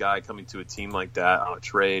volumes about a guy coming to a team like that on a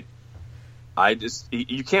trade.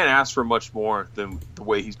 You can't ask for much more than the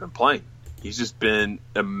way he's been playing. He's just been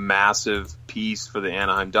a massive piece for the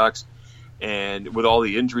Anaheim Ducks. And with all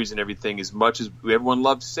the injuries and everything, as much as everyone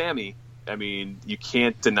loved Sammy, I mean, you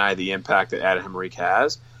can't deny the impact that Adam Henrique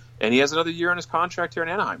has. And he has another year on his contract here in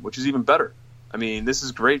Anaheim, which is even better. I mean, this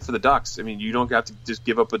is great for the Ducks. I mean, you don't have to just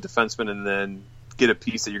give up a defenseman and then get a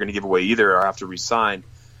piece that you're going to give away either or have to re-sign.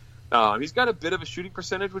 He's got a bit of a shooting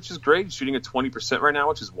percentage, which is great. He's shooting at 20% right now,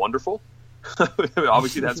 which is wonderful.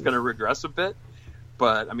 Obviously, that's going to regress a bit.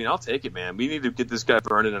 But, I mean, I'll take it, man. We need to get this guy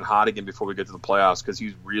burning and hot again before we get to the playoffs because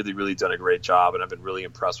he's really, really done a great job, and I've been really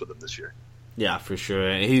impressed with him this year. Yeah, for sure.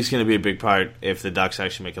 And he's going to be a big part if the Ducks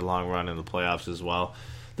actually make a long run in the playoffs as well.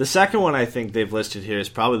 The second one I think they've listed here is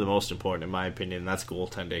probably the most important in my opinion, and that's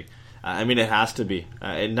goaltending. I mean, it has to be.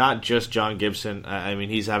 And not just John Gibson. I mean,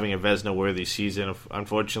 he's having a Vezina-worthy season.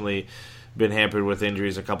 Unfortunately, been hampered with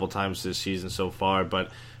injuries a couple times this season so far. But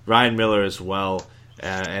Ryan Miller as well.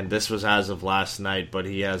 And this was as of last night, but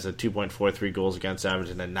he has a 2.43 goals against average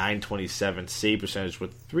and a .927 save percentage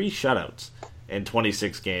with 3 shutouts in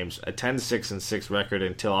 26 games, a 10-6-6 record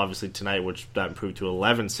until obviously tonight, which that improved to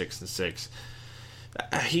 11-6-6.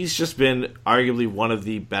 He's just been arguably one of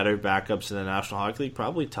the better backups in the National Hockey League,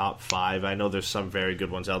 probably top 5. I know there's some very good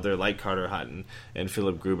ones out there like Carter Hutton and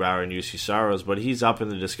Philip Grubauer and UC Saros, but he's up in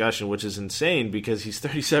the discussion, which is insane because he's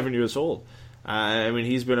 37 years old. I mean,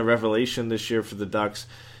 he's been a revelation this year for the Ducks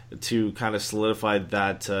to kind of solidify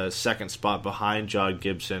that second spot behind John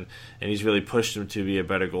Gibson, and he's really pushed him to be a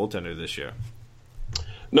better goaltender this year.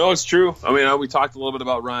 No, it's true. I mean, we talked a little bit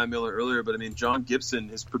about Ryan Miller earlier, but I mean, John Gibson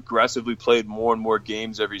has progressively played more and more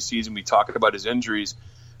games every season. We talked about his injuries,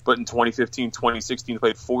 but in 2015, 2016, he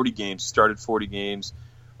played 40 games, started 40 games,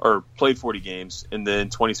 or played 40 games, and then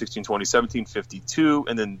 2016, 2017, 52,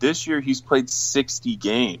 and then this year he's played 60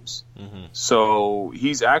 games. Mm-hmm. So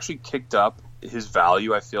he's actually kicked up his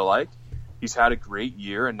value, I feel like. He's had a great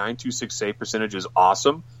year. A .926 save percentage is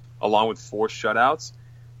awesome, along with 4 shutouts.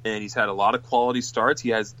 And he's had a lot of quality starts. He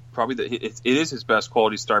has probably it is his best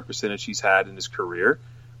quality start percentage he's had in his career.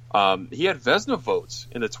 He had Vezina votes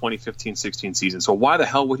in the 2015-16 season. So why the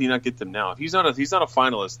hell would he not get them now? If he's not a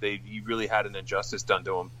finalist, he really had an injustice done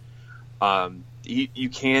to him. You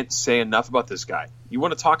can't say enough about this guy. You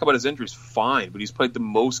want to talk about his injuries, fine, but he's played the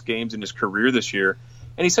most games in his career this year,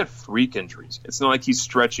 and he's had freak injuries. It's not like he's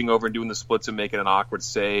stretching over and doing the splits and making an awkward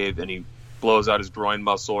save, and he blows out his groin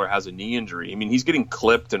muscle or has a knee injury. I mean, he's getting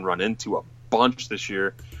clipped and run into a bunch this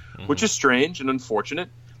year, which is strange and unfortunate.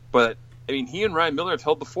 But I mean, he and Ryan Miller have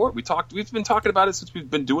held the fort. We've been talking about it since we've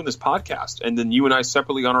been doing this podcast, and then you and I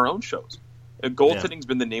separately on our own shows. Goaltending's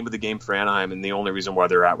been the name of the game for Anaheim, and the only reason why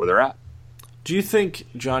they're at where they're at. Do you think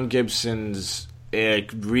John Gibson's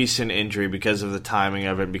recent injury, because of the timing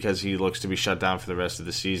of it, because he looks to be shut down for the rest of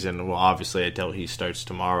the season, well, obviously I doubt he starts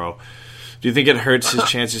tomorrow, do you think it hurts his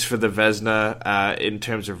chances for the Vezina in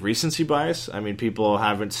terms of recency bias? I mean, people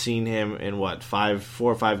haven't seen him in, 4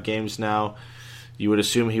 or 5 games now. You would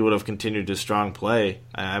assume he would have continued his strong play.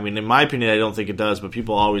 I mean, in my opinion, I don't think it does, but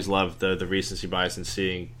people always love the recency bias and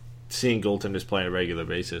seeing goaltenders play on a regular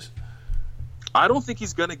basis. I don't think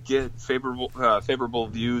he's going to get favorable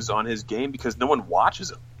views on his game because no one watches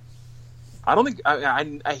him. I don't think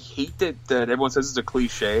I hate that everyone says it's a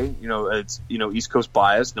cliche. It's East Coast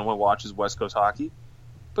bias. No one watches West Coast hockey,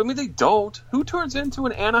 but I mean they don't. Who turns into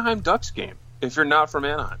an Anaheim Ducks game if you're not from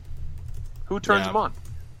Anaheim? Who turns them on?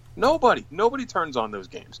 Nobody. Nobody turns on those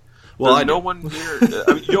games. Well, there's no one here.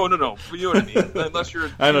 I mean, no. You know what I mean? Unless you're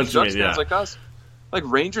Ducks fans like us. Like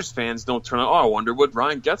Rangers fans don't turn on. Oh, I wonder what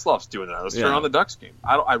Ryan Getzlaf's doing now. Let's turn on the Ducks game.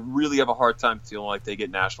 I really have a hard time feeling like they get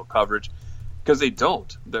national coverage. Because they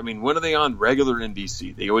don't. I mean, when are they on regular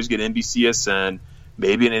NBC? They always get NBCSN,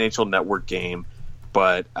 maybe an NHL Network game,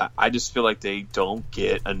 but I just feel like they don't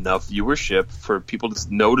get enough viewership for people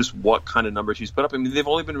to notice what kind of numbers he's put up. I mean, they've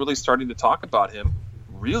only been really starting to talk about him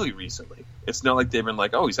really recently. It's not like they've been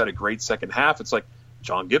like, oh, he's had a great second half. It's like,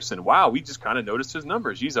 John Gibson, wow, we just kind of noticed his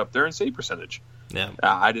numbers. He's up there in save percentage. Yeah,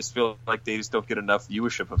 I just feel like they just don't get enough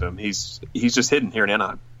viewership of him. He's just hidden here in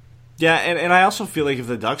Anaheim. Yeah, and I also feel like if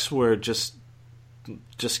the Ducks were just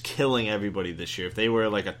killing everybody this year, if they were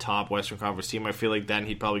like a top Western Conference team, I feel like then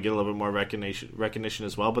he'd probably get a little bit more recognition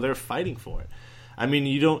as well, but they're fighting for it. I mean,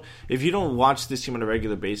 if you don't watch this team on a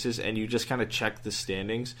regular basis and you just kind of check the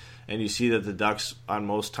standings and you see that the Ducks on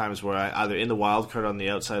most times were either in the wild card on the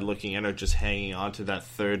outside looking in or just hanging on to that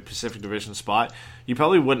third Pacific Division spot, you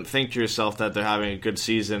probably wouldn't think to yourself that they're having a good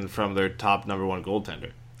season from their top number 1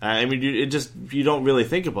 goaltender. I mean, you don't really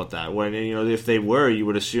think about that. When if they were, you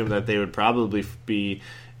would assume that they would probably be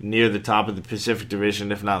near the top of the Pacific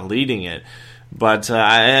Division, if not leading it. But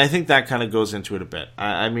I think that kind of goes into it a bit.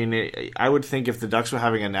 I mean, I would think if the Ducks were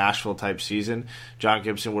having a Nashville-type season, John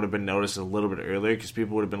Gibson would have been noticed a little bit earlier because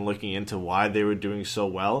people would have been looking into why they were doing so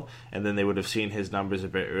well, and then they would have seen his numbers a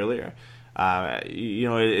bit earlier.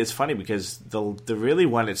 It's funny because the really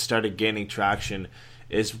when it started gaining traction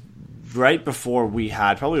is right before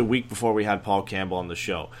probably a week before we had Paul Campbell on the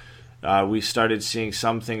show. We started seeing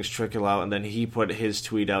some things trickle out, and then he put his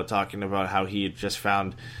tweet out talking about how he had just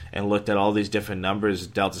found and looked at all these different numbers,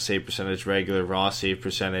 delta save percentage, regular, raw save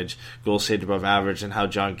percentage, goal saved above average, and how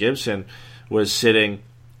John Gibson was sitting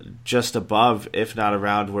just above, if not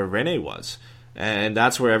around, where Rene was. And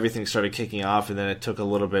that's where everything started kicking off, and then it took a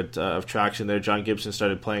little bit of traction there. John Gibson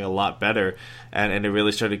started playing a lot better, and it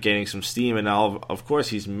really started gaining some steam. And now, of course,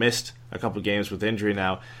 he's missed a couple games with injury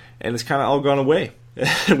now, and it's kind of all gone away.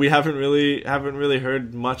 We haven't really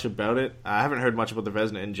heard much about it. I haven't heard much about the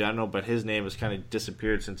Vezina in general, but his name has kind of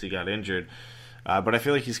disappeared since he got injured. But I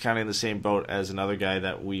feel like he's kind of in the same boat as another guy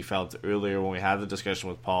that we felt earlier when we had the discussion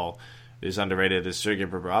with Paul is underrated, is Sergei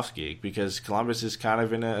Bobrovsky, because Columbus is kind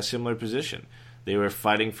of in a similar position. They were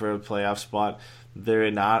fighting for a playoff spot.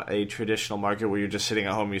 They're not a traditional market where you're just sitting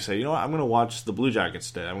at home and you say, you know what, I'm going to watch the Blue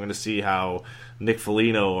Jackets today. I'm going to see how Nick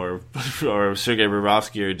Foligno or Sergei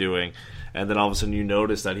Bobrovsky are doing. And then all of a sudden you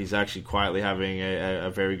notice that he's actually quietly having a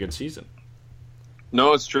very good season.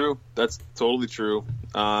 No, it's true. That's totally true.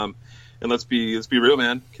 And let's be real,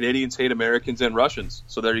 man. Canadians hate Americans and Russians.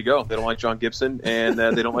 So there you go. They don't like John Gibson, and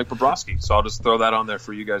they don't like Bobrovsky. So I'll just throw that on there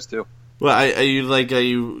for you guys too. Well, are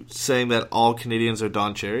you saying that all Canadians are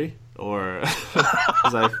Don Cherry, or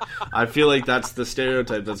 'cause I feel like that's the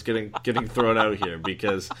stereotype that's getting thrown out here,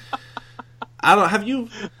 because I don't have you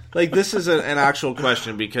like this is an actual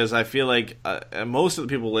question, because I feel like most of the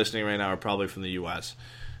people listening right now are probably from the U.S.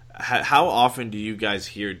 How often do you guys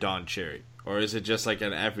hear Don Cherry? Or is it just like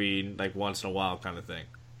an every once in a while kind of thing?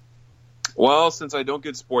 Well, since I don't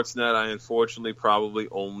get Sportsnet, I unfortunately probably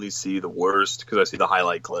only see the worst because I see the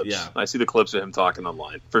highlight clips. Yeah. I see the clips of him talking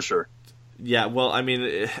online, for sure. Yeah, well, I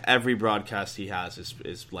mean, every broadcast he has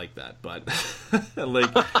is like that, but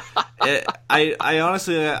I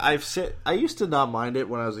honestly I used to not mind it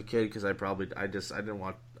when I was a kid because I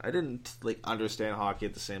didn't understand hockey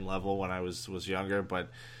at the same level when I was younger, but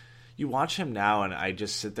you watch him now, and I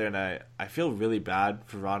just sit there and I feel really bad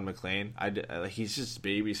for Ron McLean. He's just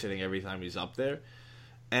babysitting every time he's up there,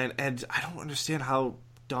 and I don't understand how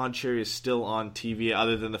Don Cherry is still on TV,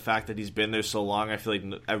 other than the fact that he's been there so long. I feel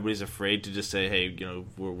like everybody's afraid to just say, "Hey,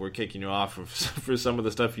 we're kicking you off for some of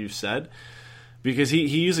the stuff you've said," because he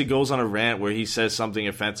usually goes on a rant where he says something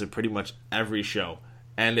offensive pretty much every show,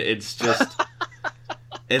 and it's just.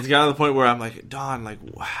 It's gotten to the point where I'm like, Don,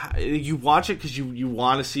 you watch it because you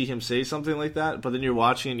want to see him say something like that, but then you're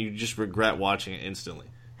watching it and you just regret watching it instantly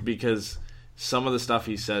because some of the stuff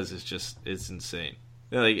he says it's insane.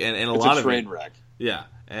 And a lot of train wreck. Yeah,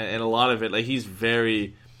 and a lot of it, he's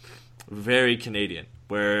very, very Canadian,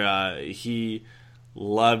 where he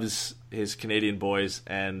loves his Canadian boys,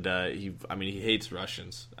 and he hates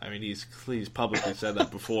Russians. I mean, he's publicly said that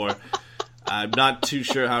before. I'm not too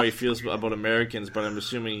sure how he feels about Americans, but I'm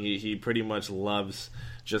assuming he pretty much loves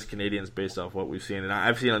just Canadians based off what we've seen. And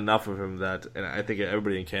I've seen enough of him that, and I think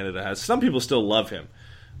everybody in Canada has. Some people still love him,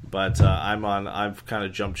 but I've kind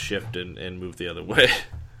of jumped shift and moved the other way.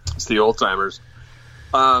 It's the old timers.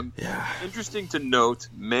 Yeah. Interesting to note,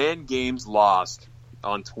 Man Games Lost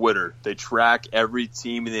on Twitter. They track every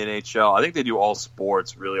team in the NHL. I think they do all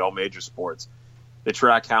sports, really all major sports. They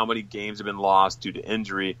track how many games have been lost due to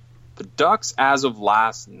injury. The Ducks, as of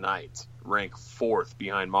last night, rank 4th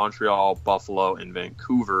behind Montreal, Buffalo, and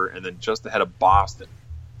Vancouver, and then just ahead of Boston.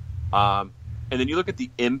 And then you look at the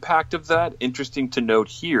impact of that. Interesting to note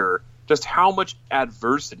here just how much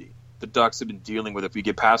adversity the Ducks have been dealing with if we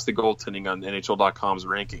get past the goaltending on NHL.com's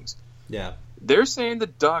rankings. Yeah. They're saying the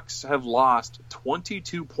Ducks have lost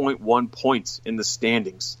 22.1 points in the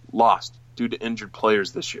standings, lost due to injured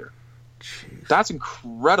players this year. Jeez. That's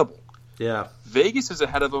incredible. Yeah. Vegas is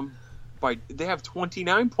ahead of them they have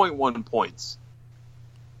 29.1 points.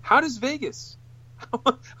 How does Vegas? How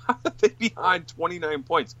are they behind 29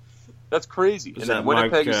 points? That's crazy. Is and that then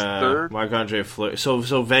Winnipeg is third. Marc-Andre Fleury.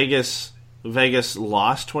 So Vegas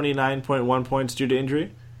lost 29.1 points due to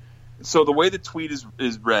injury? So the way the tweet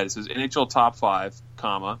is read, it says NHL top 5,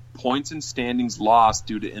 points and standings lost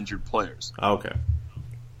due to injured players. Okay.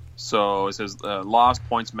 So it says lost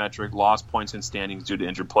points metric, lost points and standings due to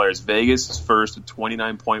injured players. Vegas is first with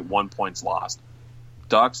 29.1 points lost.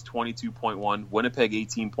 Ducks 22.1, Winnipeg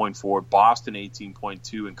 18.4, Boston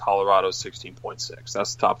 18.2, and Colorado 16.6.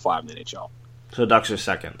 That's the top 5 in the NHL. So Ducks are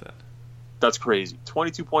second then. That's crazy.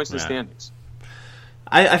 22 points in the standings.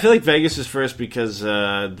 I feel like Vegas is first because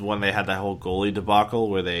when they had that whole goalie debacle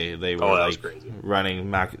where they were running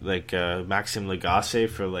Maxime Lagacé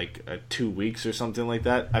for 2 weeks or something like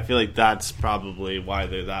that. I feel like that's probably why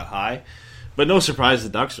they're that high. But no surprise the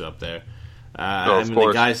Ducks are up there.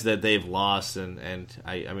 The guys that they've lost, and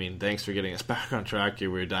I mean, thanks for getting us back on track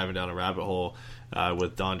here. We were diving down a rabbit hole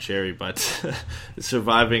with Don Cherry, but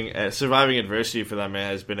surviving adversity for that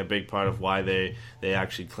man has been a big part of why they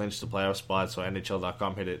actually clinched the playoff spot. So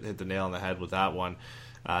NHL.com hit the nail on the head with that one.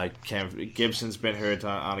 Gibson's been hurt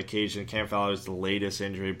on occasion. Cam Fowler's the latest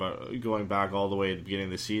injury, but going back all the way at the beginning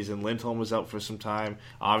of the season, Lindholm was out for some time.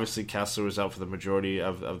 Obviously, Kessler was out for the majority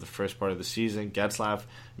of the first part of the season. Getzlaf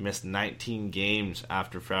missed 19 games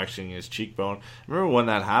after fracturing his cheekbone. Remember when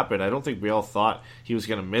that happened? I don't think we all thought he was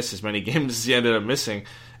going to miss as many games as he ended up missing.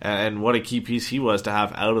 And what a key piece he was to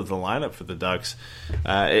have out of the lineup for the Ducks.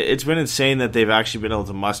 It's been insane that they've actually been able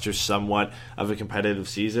to muster somewhat of a competitive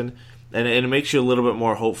season. And it makes you a little bit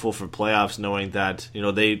more hopeful for playoffs, knowing that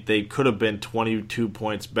they could have been 22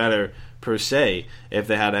 points better per se if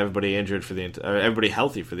they had everybody injured everybody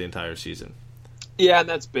healthy for the entire season. Yeah, and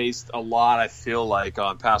that's based a lot, I feel like,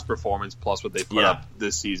 on past performance plus what they put up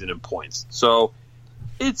this season in points. So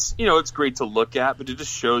it's great to look at, but it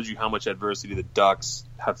just shows you how much adversity the Ducks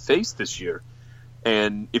have faced this year.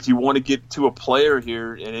 And if you want to get to a player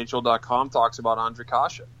here, NHL.com talks about Ondrej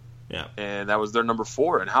Kase. Yeah. And that was their number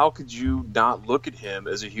 4. And how could you not look at him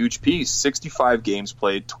as a huge piece? 65 games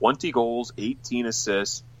played, 20 goals, 18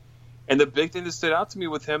 assists. And the big thing that stood out to me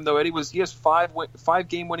with him, though, Eddie, was he has 5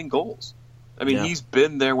 game-winning goals. I mean, he's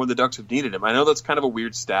been there when the Ducks have needed him. I know that's kind of a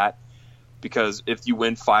weird stat because if you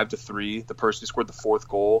win 5-3, the person who scored the 4th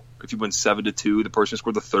goal. If you win 7-2, the person who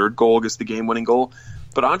scored the 3rd goal gets the game-winning goal.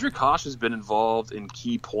 But Ondrej Kase has been involved in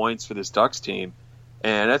key points for this Ducks team.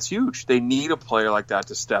 And that's huge. They need a player like that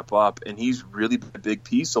to step up, and he's really a big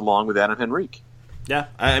piece along with Adam Henrique. Yeah,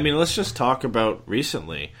 I mean, let's just talk about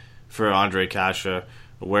recently for Ondrej Kase,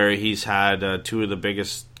 where he's had 2 of the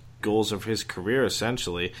biggest goals of his career,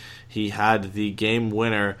 essentially. He had the game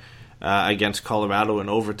winner against Colorado in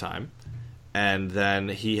overtime, and then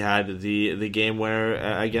he had the game winner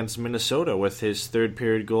against Minnesota with his 3rd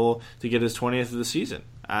period goal to get his 20th of the season.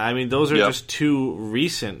 I mean, those are just 2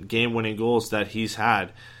 recent game-winning goals that he's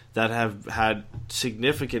had that have had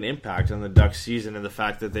significant impact on the Ducks season and the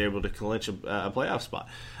fact that they're able to clinch a playoff spot.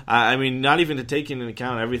 I mean, not even to take into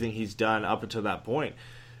account everything he's done up until that point,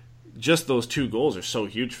 just those 2 goals are so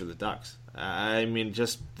huge for the Ducks. I mean,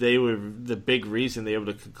 just they were the big reason they were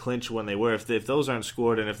able to clinch when they were. If those aren't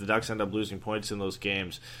scored and if the Ducks end up losing points in those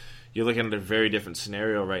games, you're looking at a very different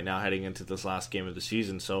scenario right now heading into this last game of the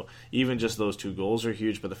season. So even just those 2 goals are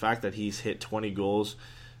huge, but the fact that he's hit 20 goals,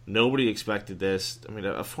 nobody expected this. I mean,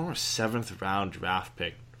 a former 7th-round draft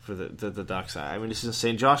pick for the Ducks. I mean, this is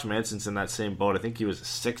insane. Josh Manson's in that same boat. I think he was a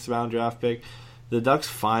 6th-round draft pick. The Ducks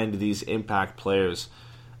find these impact players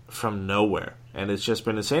from nowhere, and it's just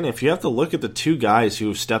been insane. If you have to look at the 2 guys who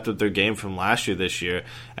have stepped up their game from last year this year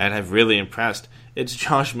and have really impressed, it's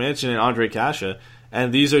Josh Manson and Ondrej Kase.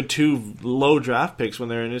 And these are 2 low draft picks when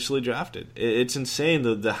they're initially drafted. It's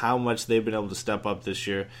insane the how much they've been able to step up this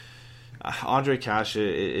year. Ondrej Kase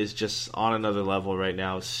is just on another level right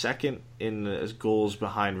now. 2nd in goals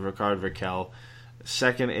behind Rickard Rakell.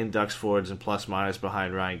 2nd in Ducks forwards and plus-minus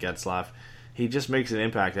behind Ryan Getzlaf. He just makes an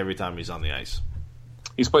impact every time he's on the ice.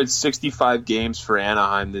 He's played 65 games for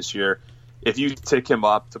Anaheim this year. If you tick him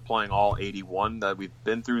up to playing all 81 that we've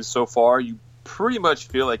been through so far, you pretty much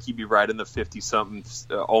feel like he'd be right in the 50-something,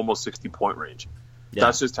 almost 60-point range. Yeah.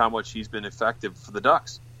 That's just how much he's been effective for the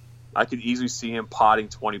Ducks. I could easily see him potting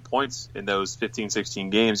 20 points in those 15,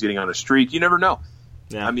 16 games, getting on a streak. You never know.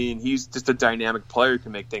 Yeah. I mean, he's just a dynamic player who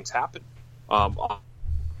can make things happen.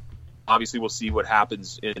 Obviously, we'll see what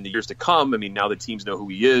happens in the years to come. I mean, now the teams know who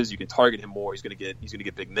he is. You can target him more. He's going to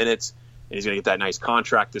get big minutes, and he's going to get that nice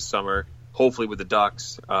contract this summer. Hopefully with the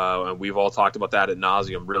Ducks, and we've all talked about that ad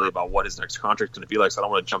nauseum, really, about what his next contract is going to be like, so I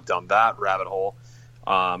don't want to jump down that rabbit hole,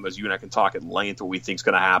 as you and I can talk at length what we think is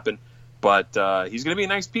going to happen. But he's going to be a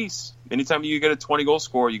nice piece. Anytime you get a 20-goal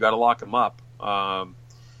scorer, you got to lock him up.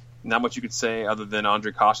 Not much you could say other than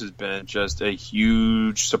Ondrej Kase has been just a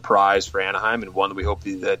huge surprise for Anaheim and one that we hope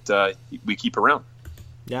that we keep around.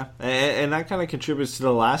 Yeah, and that kind of contributes to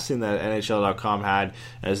the last thing that NHL.com had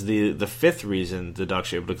as the 5th reason the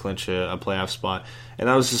Ducks are able to clinch a playoff spot, and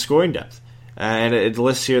that was the scoring depth. And it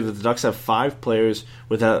lists here that the Ducks have 5 players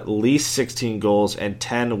with at least 16 goals and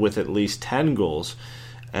 10 with at least 10 goals.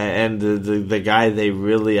 And the guy they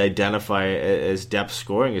really identify as depth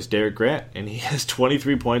scoring is Derek Grant, and he has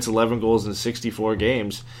 23 points, 11 goals in 64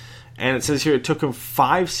 games. And it says here it took him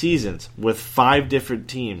 5 seasons with 5 different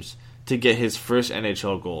teams to get his first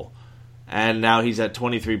NHL goal. And now he's at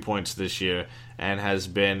 23 points this year and has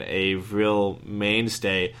been a real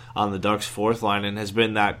mainstay on the Ducks' 4th line and has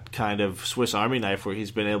been that kind of Swiss Army knife where he's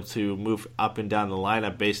been able to move up and down the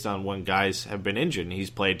lineup based on when guys have been injured. And he's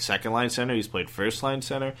played 2nd-line center, he's played 1st-line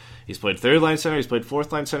center, he's played 3rd-line center, he's played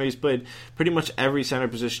 4th-line center, he's played pretty much every center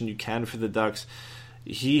position you can for the Ducks.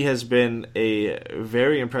 He has been a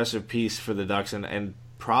very impressive piece for the Ducks and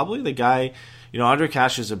probably the guy. Andre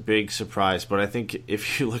Cash is a big surprise, but I think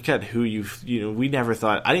if you look at who we never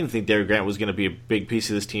thought. I didn't think Derek Grant was going to be a big piece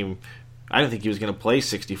of this team. I didn't think he was going to play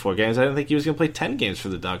 64 games. I didn't think he was going to play 10 games for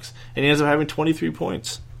the Ducks, and he ends up having 23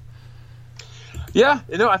 points. Yeah,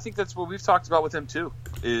 I think that's what we've talked about with him too.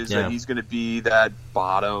 That he's going to be that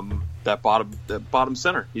bottom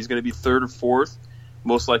center. He's going to be third or fourth,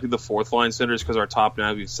 most likely the fourth line center, is because our top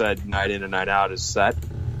nine, we've said night in and night out, is set.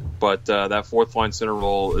 But that fourth line center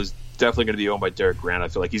role is definitely going to be owned by Derek Grant. I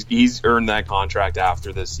feel like he's earned that contract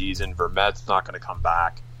after this season. Vermette's not going to come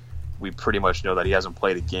back. We pretty much know that he hasn't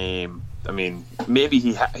played a game. I mean, maybe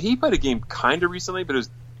he played a game kind of recently, but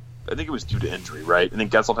I think it was due to injury, right? I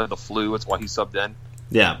think Getzlaf had the flu. That's why he subbed in.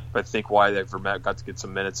 Yeah. I think why that Vermette got to get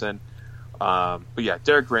some minutes in. But yeah,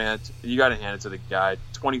 Derek Grant, you got to hand it to the guy.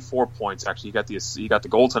 24 points, actually. He got the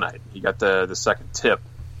goal tonight. He got the second tip,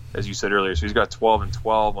 as you said earlier. So he's got 12 and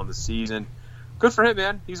 12 on the season. Good for him,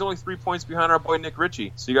 man. He's only 3 points behind our boy Nick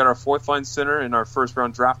Ritchie. So you got our fourth line center and our first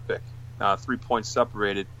round draft pick, 3 points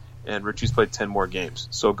separated, and Ritchie's played 10 more games.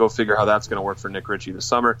 So go figure how that's going to work for Nick Ritchie this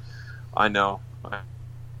summer. I know I'm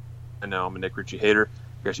a Nick Ritchie hater,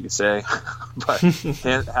 I guess you could say. But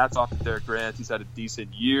hats off to Derek Grant. He's had a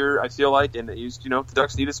decent year, I feel like, and the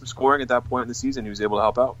Ducks needed some scoring at that point in the season. He was able to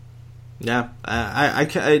help out. Yeah, I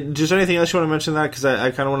just anything else you want to mention that? Because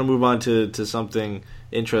I kind of want to move on to something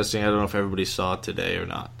interesting. I don't know if everybody saw it today or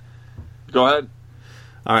not. Go ahead.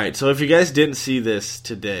 All right, so if you guys didn't see this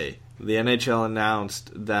today, the NHL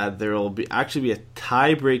announced that there will actually be a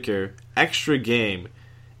tiebreaker extra game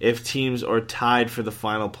if teams are tied for the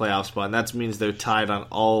final playoff spot. And that means they're tied on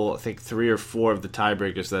all, I think, 3 or 4 of the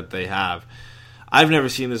tiebreakers that they have. I've never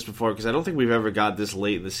seen this before because I don't think we've ever got this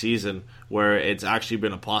late in the season where it's actually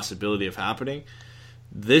been a possibility of happening.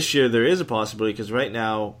 This year there is a possibility because right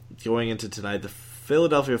now, going into tonight, the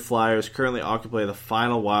Philadelphia Flyers currently occupy the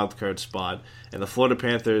final wildcard spot, and the Florida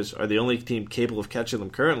Panthers are the only team capable of catching them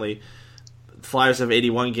currently. The Flyers have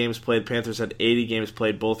 81 games played, Panthers had 80 games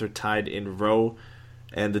played, both are tied in row,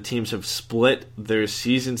 and the teams have split their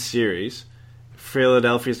season series.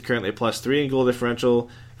 Philadelphia is currently a +3 in goal differential,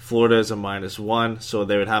 Florida is a -1, so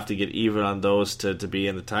they would have to get even on those to be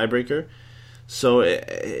in the tiebreaker. So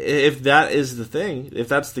if that is the thing, if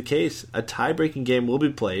that's the case, a tie-breaking game will be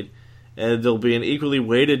played, and there'll be an equally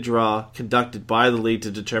weighted draw conducted by the league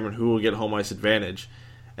to determine who will get home ice advantage.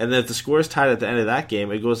 And then if the score is tied at the end of that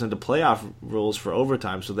game, it goes into playoff rules for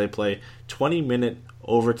overtime, so they play 20-minute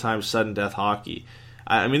overtime sudden death hockey.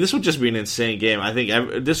 I mean, this would just be an insane game. I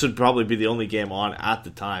think this would probably be the only game on at the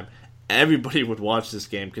time. Everybody would watch this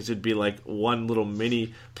game because it'd be like one little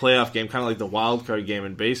mini playoff game, kind of like the wild card game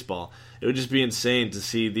in baseball. It would just be insane to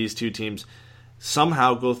see these two teams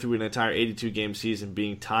somehow go through an entire 82-game season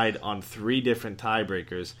being tied on 3 different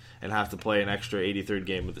tiebreakers and have to play an extra 83rd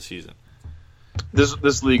game of the season.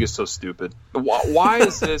 This league is so stupid. Why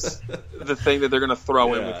is this the thing that they're going to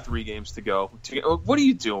throw in with 3 games to go? What are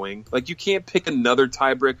you doing? Like, you can't pick another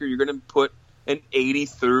tiebreaker. You're going to put an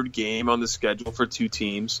 83rd game on the schedule for 2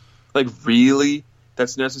 teams. Like, really?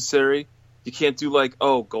 That's necessary? You can't do,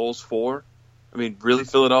 goals for? I mean, really,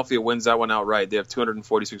 Philadelphia wins that one outright. They have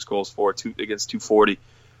 246 goals for, against 240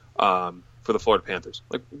 for the Florida Panthers.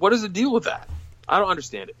 Like, what is the deal with that? I don't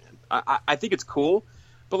understand it, man. I think it's cool,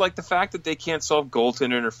 but, the fact that they can't solve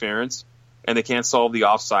goaltender interference and they can't solve the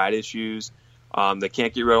offside issues, they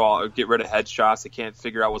can't get rid of headshots, they can't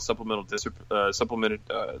figure out what supplemental discipline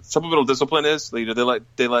is.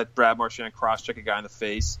 They let Brad Marchand cross-check a guy in the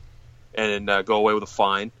face and go away with a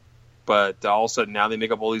fine. But all of a sudden now they make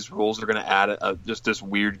up all these rules that are going to add just this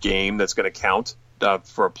weird game that's going to count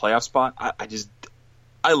for a playoff spot.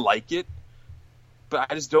 I like it,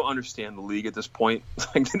 but I just don't understand the league at this point.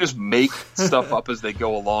 They just make stuff up as they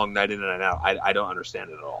go along night in and night out. I don't understand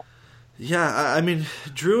it at all. Yeah, I mean,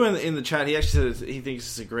 Drew in the chat, he actually said he thinks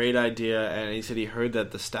it's a great idea, and he said he heard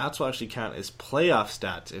that the stats will actually count as playoff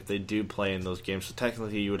stats if they do play in those games. So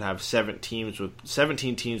technically you would have 17 teams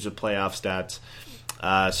with playoff stats.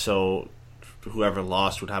 So whoever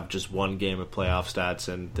lost would have just 1 game of playoff stats,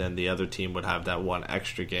 and then the other team would have that 1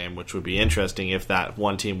 extra game, which would be interesting if that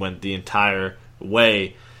one team went the entire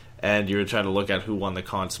way and you were trying to look at who won the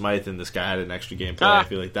Conn Smythe and this guy had an extra game play. I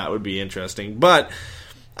feel like that would be interesting. But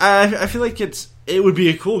I feel like it would be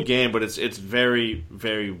a cool game, but it's very,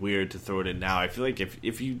 very weird to throw it in now. I feel like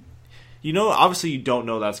if you obviously you don't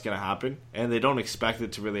know that's going to happen, and they don't expect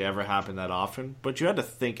it to really ever happen that often, but you had to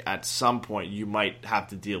think at some point you might have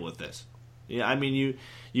to deal with this. Yeah, I mean,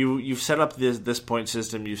 you've set up this point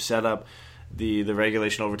system, you've set up the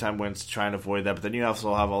regulation overtime wins to try and avoid that, but then you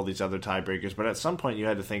also have all these other tiebreakers. But at some point you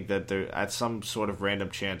had to think that there, at some sort of random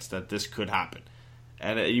chance, that this could happen.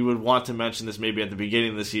 And you would want to mention this maybe at the beginning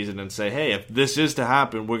of the season and say, hey, if this is to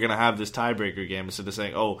happen, we're going to have this tiebreaker game, instead of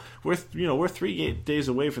saying, oh, we're 3 days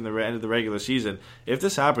away from the end of the regular season. If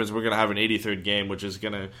this happens, we're going to have an 83rd game, which is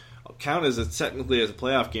going to count technically as a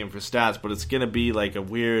playoff game for stats, but it's going to be like a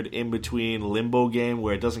weird in-between limbo game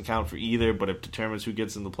where it doesn't count for either, but it determines who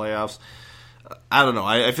gets in the playoffs. I don't know.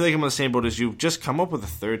 I feel like I'm on the same boat as you. Just come up with a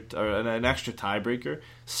third or an extra tiebreaker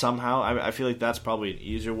somehow. I feel like that's probably an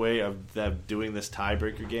easier way of them doing this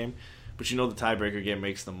tiebreaker game. But the tiebreaker game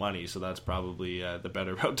makes the money, so that's probably the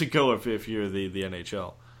better route to go if you're the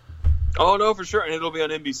NHL. Oh, no, for sure. And it'll be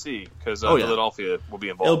on NBC because Philadelphia will be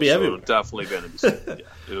involved. It'll be everywhere. It'll definitely be on NBC. Yeah,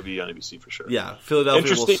 it'll be on NBC for sure. Yeah,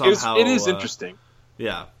 Philadelphia will somehow... It is interesting.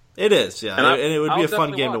 Yeah, it is. Yeah, and it would be a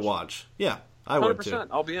fun game to watch. Yeah, I would too.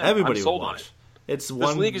 I'll be in. Everybody would watch. It's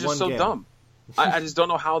this league is just so dumb. I just don't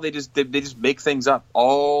know how they just make things up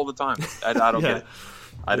all the time. I don't get it.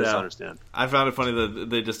 I just understand. I found it funny that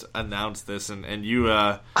they just announced this, and you.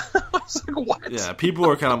 I was like, what? Yeah, people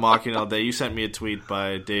were kind of mocking all day. You sent me a tweet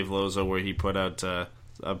by Dave Lozo where he put out a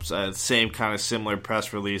same kind of similar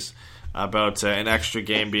press release about an extra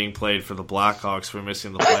game being played for the Blackhawks for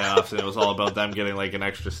missing the playoffs, and it was all about them getting like an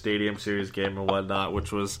extra Stadium Series game and whatnot,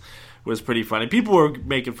 which was pretty funny. People were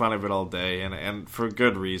making fun of it all day, and for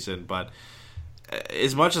good reason. But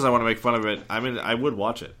as much as I want to make fun of it, I mean, I would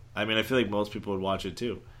watch it. I mean, I feel like most people would watch it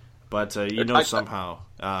too. But somehow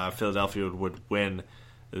Philadelphia would win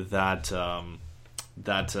that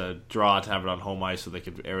draw to have it on home ice so they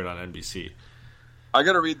could air it on NBC. I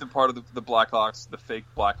got to read the part of the Blackhawks, the fake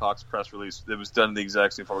Blackhawks press release that was done in the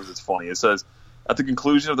exact same form because it's funny. It says, at the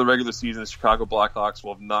conclusion of the regular season, the Chicago Blackhawks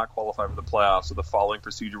will have not qualified for the playoffs, so the following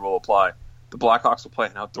procedure will apply. The Blackhawks will play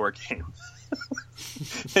an outdoor game.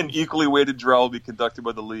 An equally weighted draw will be conducted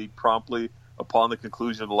by the league promptly upon the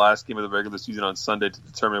conclusion of the last game of the regular season on Sunday to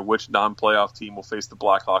determine which non-playoff team will face the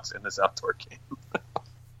Blackhawks in this outdoor game.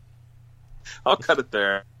 I'll cut it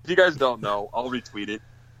there. If you guys don't know, I'll retweet it.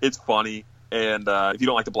 It's funny. And if you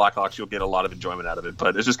don't like the Blackhawks, you'll get a lot of enjoyment out of it.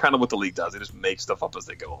 But it's just kind of what the league does. They just make stuff up as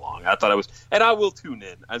they go along. I thought and I will tune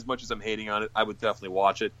in. As much as I'm hating on it, I would definitely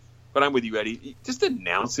watch it. But I'm with you, Eddie. Just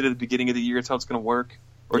announce it at the beginning of the year. It's how it's going to work.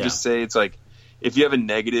 Or just say it's like, if you have a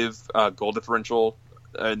negative goal differential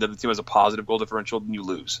and then the team has a positive goal differential, then you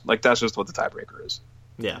lose. Like, that's just what the tiebreaker is.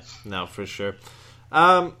 Yeah, no, for sure.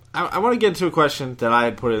 I want to get into a question that I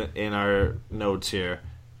had put in our notes here.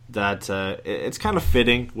 That it's kind of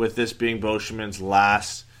fitting with this being Beauchemin's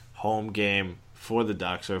last home game for the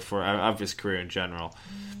Ducks, or of his career in general.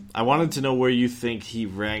 I wanted to know where you think he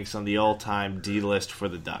ranks on the all-time D list for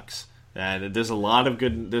the Ducks. And there's a lot of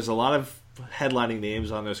headlining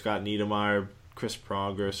names on there: Scott Niedermayer, Chris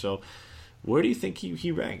Pronger. So, where do you think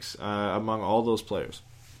he ranks among all those players?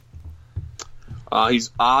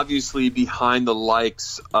 He's obviously behind the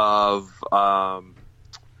likes of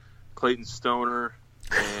Clayton Stoner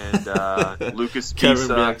and Lucas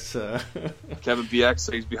Pisa, Kevin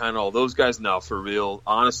Bieksa. He's behind all those guys now, for real.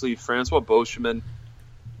 Honestly, Francois Beauchemin,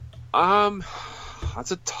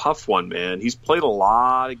 that's a tough one, man. He's played a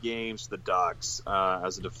lot of games for the Ducks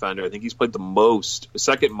as a defender. I think he's played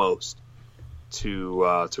second most to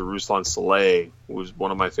Ruslan Saleh, who was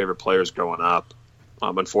one of my favorite players growing up.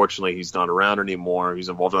 Unfortunately, he's not around anymore. He's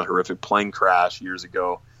involved in a horrific plane crash years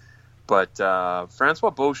ago. But Francois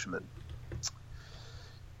Beauchemin,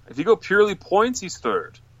 if you go purely points, he's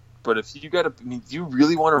third. But if you do you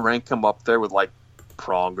really want to rank him up there with like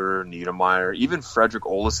Pronger, Niedermayer, even Frederick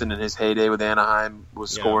Olesen in his heyday with Anaheim was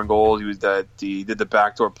scoring goals. He did the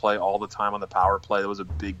backdoor play all the time on the power play. That was a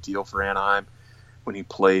big deal for Anaheim when he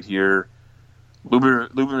played here. Lubomir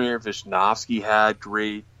Visnovsky had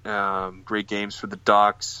great games for the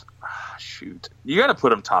Ducks. Shoot, you got to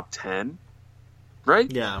put him top 10,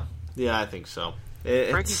 right? Yeah, I think so.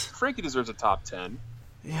 Frankie deserves a top 10.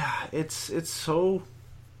 Yeah, it's so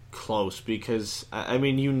close because I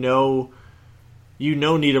mean you know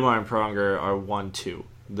Niedermayer and Pronger are 1-2.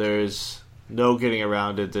 There's no getting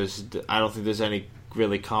around it. I don't think there's any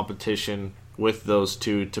really competition with those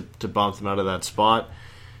two to bump them out of that spot.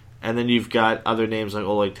 And then you've got other names like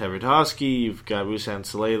Oleg Tverdovsky, you've got Ruslan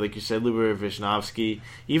Saleh, like you said, Lubomir Visnovsky,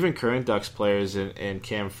 even current Ducks players and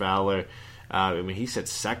Cam Fowler. I mean, he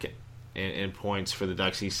sits second in points for the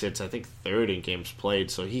Ducks. He sits, I think, third in games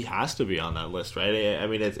played, so he has to be on that list, right? I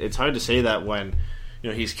mean, it's hard to say that when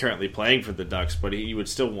he's currently playing for the Ducks, but you would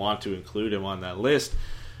still want to include him on that list.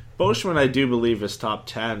 Beauchemin, I do believe, is top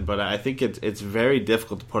 10, but I think it's very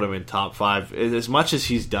difficult to put him in top 5. As much as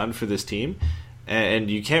he's done for this team,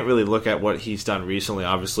 And you can't really look at what he's done recently.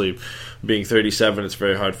 Obviously, being 37, it's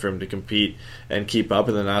very hard for him to compete and keep up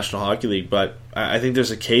in the National Hockey League. But I think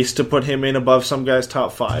there's a case to put him in above some guys'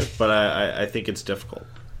 top 5, but I think it's difficult.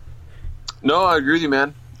 No, I agree with you,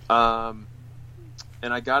 man.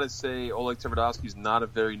 And I got to say, Oleg Tverdovsky's not a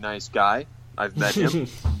very nice guy. I've met him.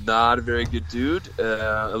 Not a very good dude,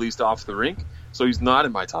 at least off the rink. So he's not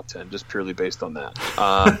in my top 10, just purely based on that.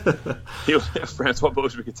 Francois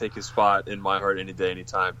Beauchemin could take his spot in my heart any day, any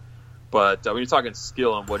time. But when you're talking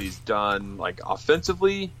skill and what he's done, like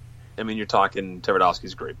offensively, I mean, you're talking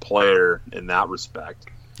Tverdovsky's a great player in that respect.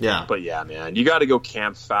 Yeah. But yeah, man, you got to go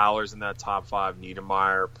Cam Fowler's in that top 5,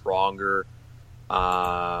 Niedermeyer, Pronger.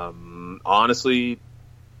 Honestly,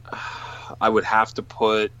 I would have to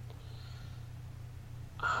put.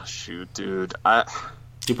 Oh, shoot, dude.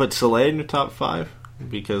 You put Soleil in your top 5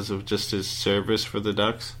 because of just his service for the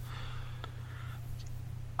Ducks?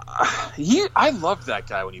 I loved that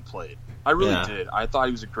guy when he played. I really Yeah. did. I thought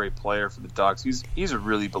he was a great player for the Ducks. He's a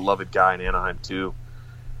really beloved guy in Anaheim too.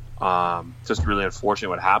 Just really unfortunate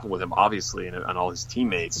what happened with him, obviously, and all his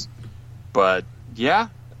teammates. But yeah,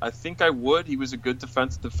 I think I would. He was a good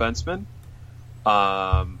defenseman.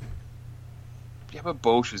 Yeah, but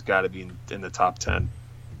Bosch has got to be in the top 10.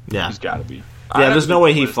 Yeah. He's got to be. Yeah, there's no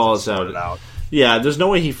way he list falls to sort it out. Yeah, there's no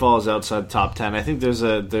way he falls outside the top 10. I think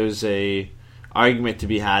there's a argument to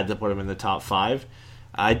be had to put him in the top 5.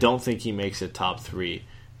 I don't think he makes it top 3.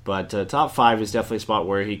 But top 5 is definitely a spot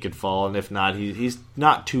where he could fall, and if not, he's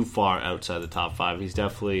not too far outside the top 5. He's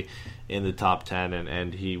definitely in the top 10,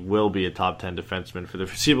 and he will be a top 10 defenseman for the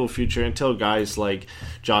foreseeable future until guys like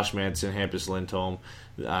Josh Manson, Hampus Lindholm,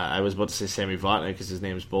 I was about to say Sammy Votnik because his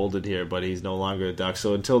name's bolded here, but he's no longer a Duck.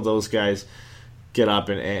 So until those guys get up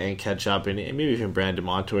and catch up, and maybe even Brandon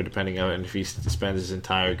Montour, depending on if he spends his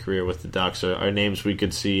entire career with the Ducks, are names we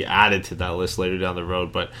could see added to that list later down the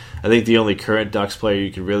road. But I think the only current Ducks player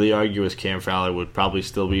you could really argue is Cam Fowler would probably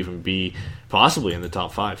still even be possibly in the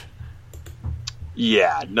top 5.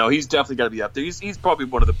 Yeah, no, he's definitely got to be up there. He's probably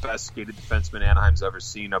one of the best skated defensemen Anaheim's ever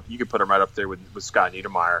seen. You could put him right up there with Scott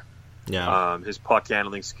Niedermeyer. Yeah. His puck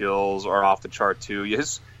handling skills are off the chart too.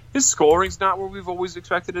 His scoring's not where we've always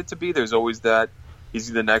expected it to be. There's always that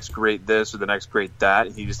he's the next great this or the next great that,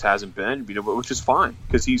 and he just hasn't been, which is fine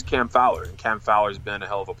because he's Cam Fowler, and Cam Fowler's been a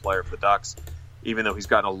hell of a player for the Ducks, even though he's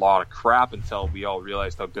gotten a lot of crap until we all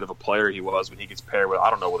realized how good of a player he was when he gets paired with,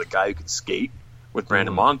 with a guy who can skate with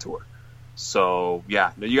Brandon Montour. So,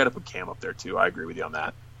 yeah, no, you got to put Cam up there too. I agree with you on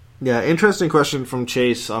that. Yeah, interesting question from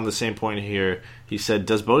Chase on the same point here. He said,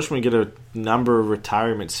 does Beauchemin get a number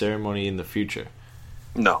retirement ceremony in the future?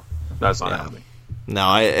 No, that's not happening. No,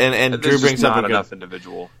 and Drew brings up not enough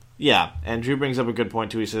individual. Yeah, and Drew brings up a good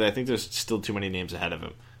point too. He said, I think there's still too many names ahead of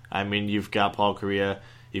him. I mean, you've got Paul Kariya,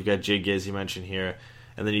 you've got Jay Giz, you mentioned here,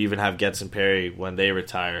 and then you even have Getz and Perry when they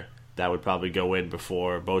retire. That would probably go in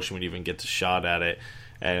before Beauchemin even gets a shot at it.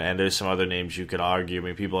 And there's some other names you could argue. I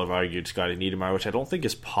mean, people have argued Scotty Niedermeyer, which I don't think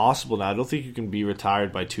is possible now. I don't think you can be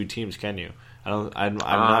retired by 2 teams, can you? I'm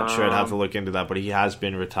not sure. I'd have to look into that, but he has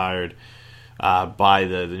been retired by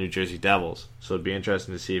the New Jersey Devils. So it'd be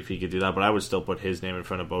interesting to see if he could do that. But I would still put his name in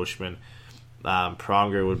front of Beauchemin.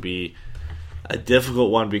 Pronger would be a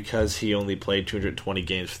difficult one because he only played 220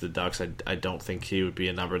 games for the Ducks. I don't think he would be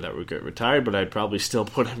a number that would get retired, but I'd probably still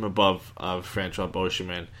put him above Francois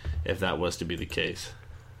Beauchemin if that was to be the case.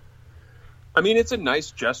 I mean, it's a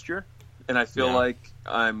nice gesture, and I feel like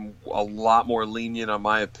I'm a lot more lenient on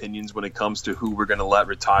my opinions when it comes to who we're going to let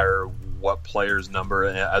retire, what player's number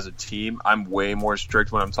as a team. I'm way more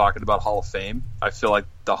strict when I'm talking about Hall of Fame. I feel like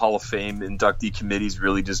the Hall of Fame inductee committees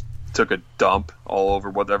really just took a dump all over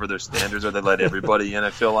whatever their standards are. They let everybody in, I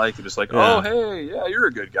feel like. They're just like, oh, hey, yeah, you're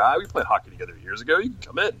a good guy. We played hockey together years ago. You can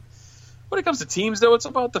come in. When it comes to teams, though, it's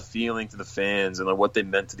about the feeling to the fans and what they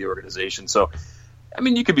meant to the organization. So, I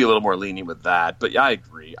mean, you could be a little more lenient with that, but yeah, I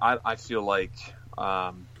agree. I feel like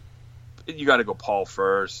you got to go Paul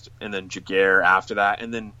first, and then Jaguar after that,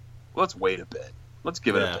 and then let's wait a bit. Let's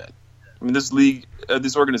give it a bit. I mean,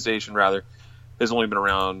 this organization, rather, has only been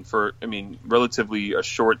around for, relatively a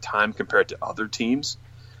short time compared to other teams.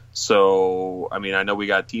 So, I mean, I know we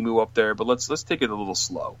got Timu up there, but let's take it a little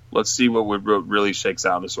slow. Let's see what really shakes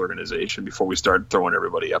out in this organization before we start throwing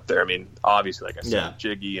everybody up there. I mean, obviously, like I said,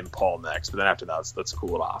 Jiggy and Paul next, but then after that, let's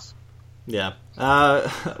cool it off. Yeah.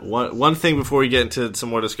 One thing before we get into some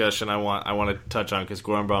more discussion, I want to touch on because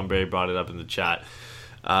Goran Bromberry brought it up in the chat.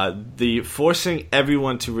 The forcing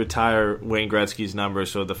everyone to retire Wayne Gretzky's number,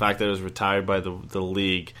 so the fact that it was retired by the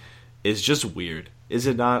league, is just weird. Is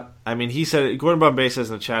it not? I mean, he said it. Gordon Bombay says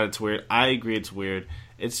in the chat it's weird. I agree it's weird.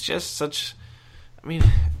 It's just such... I mean,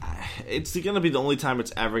 it's going to be the only time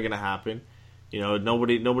it's ever going to happen.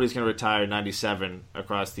 Nobody's going to retire 97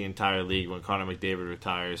 across the entire league when Connor McDavid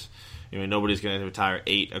retires. Nobody's going to retire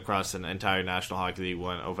 8 across an entire National Hockey League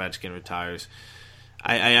when Ovechkin retires.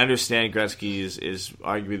 I understand Gretzky is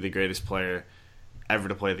arguably the greatest player ever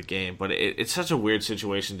to play the game, but it's such a weird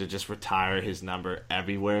situation to just retire his number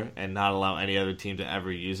everywhere and not allow any other team to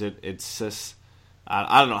ever use it. It's just,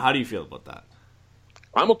 I don't know. How do you feel about that?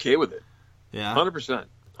 I'm okay with it. Yeah, 100%.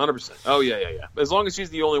 Oh yeah. As long as he's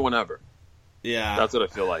the only one ever. Yeah, that's what I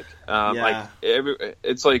feel like. Yeah.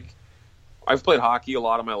 It's like I've played hockey a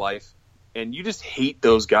lot of my life, and you just hate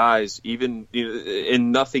those guys, even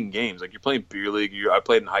in nothing games. Like you're playing beer league. I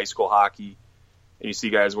played in high school hockey, and you see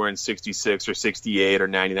guys wearing 66 or 68 or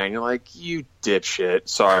 99. You're like, you dipshit.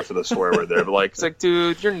 Sorry for the swear word there, but like, it's like,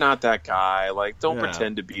 dude, you're not that guy. Like, don't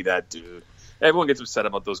pretend to be that dude. Everyone gets upset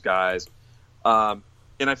about those guys.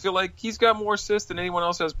 And I feel like he's got more assists than anyone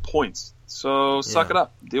else has points. So suck it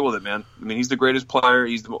up. Deal with it, man. I mean, he's the greatest player.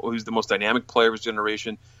 He's the most dynamic player of his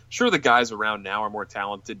generation. Sure, the guys around now are more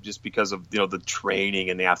talented just because of the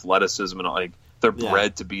training and the athleticism and like they're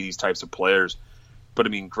bred to be these types of players. But I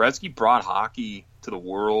mean, Gretzky brought hockey to the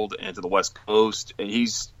world and to the West Coast, and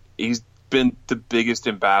he's been the biggest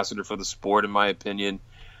ambassador for the sport, in my opinion.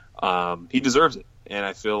 He deserves it. And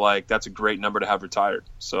I feel like that's a great number to have retired.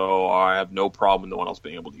 So I have no problem with no one else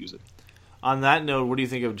being able to use it. On that note, what do you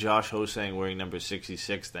think of Josh Ho-Sang wearing number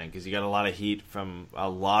 66 then? Because he got a lot of heat from a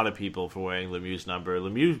lot of people for wearing Lemieux's number.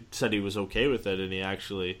 Lemieux said he was okay with it, and he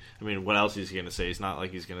actually... I mean, what else is he going to say? It's not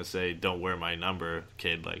like he's going to say, don't wear my number,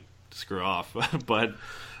 kid, like, screw off. But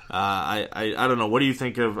I don't know. What do you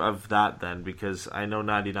think of that then? Because I know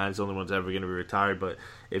 99 is the only one's ever going to be retired, but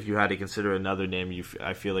if you had to consider another name,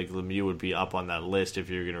 I feel like Lemieux would be up on that list if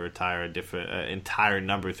you're going to retire a different entire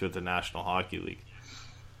number through the National Hockey League.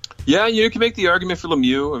 Yeah, you can make the argument for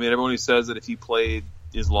Lemieux. I mean, everyone who says that if he played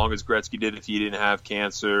as long as Gretzky did, if he didn't have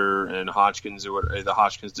cancer and Hodgkin's or the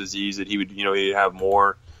Hodgkin's disease, that he would, he'd have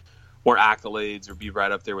more accolades or be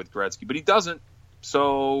right up there with Gretzky. But he doesn't.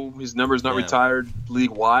 So his number's not retired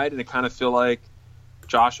league wide, and I kind of feel like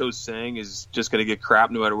Josh Ho-Sang is just going to get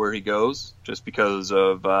crap no matter where he goes, just because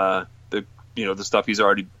of the stuff he's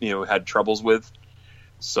already had troubles with.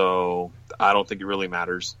 So I don't think it really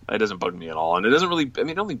matters. It doesn't bug me at all, and it doesn't really. I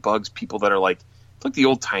mean, it only bugs people that are like the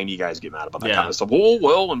old tiny guys get mad about that kind of stuff. Oh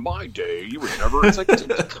well, in my day, you would never. It's like,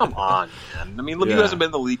 dude, come on, man. I mean, Lemieux hasn't been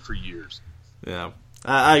in the league for years. Yeah.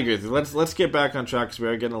 I agree with you. Let's get back on track because we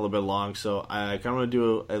are getting a little bit long. So I kind of want to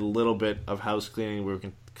do a little bit of house cleaning where we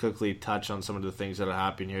can quickly touch on some of the things that are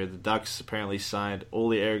happening here. The Ducks apparently signed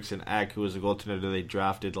Ole Eriksson Ek, who was a goaltender they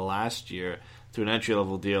drafted last year, to an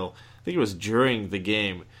entry-level deal. I think it was during the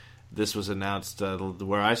game. This was announced.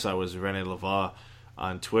 Where I saw it was René Lavoie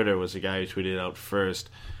on Twitter was the guy who tweeted it out first.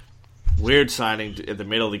 Weird signing at the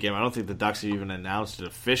middle of the game. I don't think the Ducks have even announced it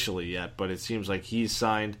officially yet, but it seems like he's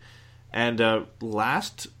signed. And I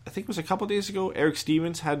think it was a couple days ago, Eric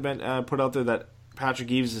Stevens had been put out there that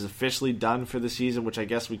Patrick Eaves is officially done for the season, which I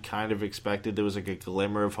guess we kind of expected. There was like a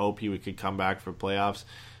glimmer of hope he could come back for playoffs,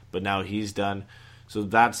 but now he's done. So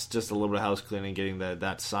that's just a little bit of house cleaning, getting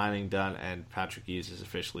that signing done, and Patrick Eaves is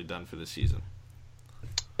officially done for the season.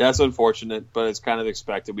 That's unfortunate, but it's kind of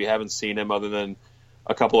expected. We haven't seen him other than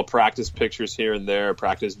a couple of practice pictures here and there,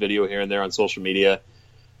 practice video here and there on social media.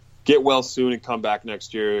 Get well soon and come back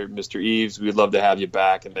next year, Mr. Eaves. We'd love to have you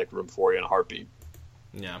back and make room for you in a heartbeat.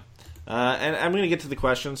 Yeah. And I'm going to get to the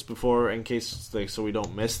questions before, in case, so we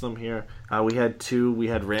don't miss them here. We had two. We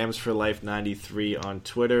had Rams for Life 93 on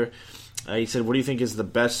Twitter. He said, what do you think is the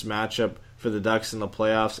best matchup for the Ducks in the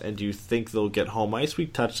playoffs, and do you think they'll get home ice? We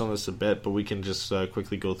touched on this a bit, but we can just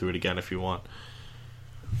quickly go through it again if you want.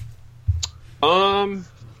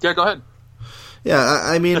 Yeah, go ahead. Yeah,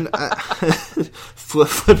 I mean,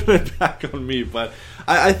 flipping it back on me, but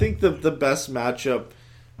I think the best matchup,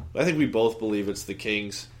 I think we both believe it's the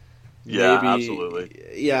Kings. Yeah,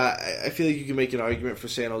 absolutely. Yeah, I feel like you can make an argument for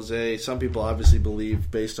San Jose. Some people obviously believe,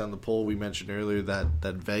 based on the poll we mentioned earlier,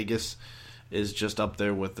 that Vegas is just up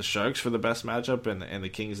there with the Sharks for the best matchup, and the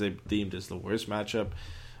Kings they deemed as the worst matchup.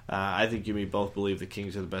 I think you and me both believe the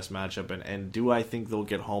Kings are the best matchup, and do I think they'll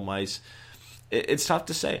get home ice? It's tough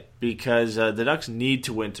to say, because the Ducks need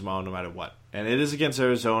to win tomorrow no matter what. And it is against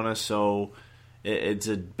Arizona, so it's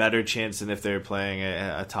a better chance than if they're playing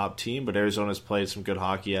a top team. But Arizona's played some good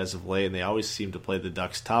hockey as of late, and they always seem to play the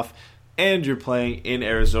Ducks tough. and you're playing in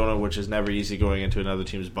Arizona, which is never easy going into another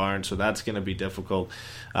team's barn, so that's going to be difficult.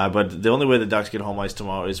 But the only way the Ducks get home ice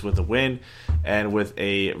tomorrow is with a win and with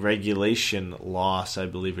a regulation loss, I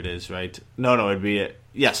believe it is, right? No, it'd be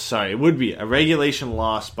it would be a regulation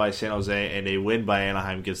loss by San Jose and a win by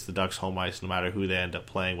Anaheim gets the Ducks home ice no matter who they end up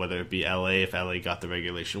playing, whether it be LA if LA got the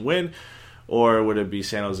regulation win, or would it be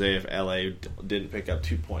San Jose if LA didn't pick up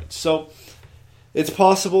 2 points. So it's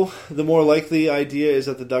possible. The more likely idea is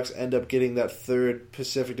that the Ducks end up getting that third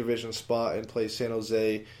Pacific Division spot and play San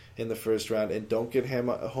Jose in the first round and don't get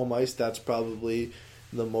home ice. That's probably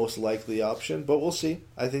the most likely option, but we'll see.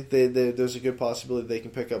 I think there's a good possibility they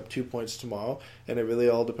can pick up 2 points tomorrow, and it really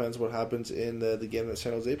all depends what happens in the game that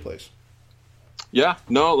San Jose plays. Yeah,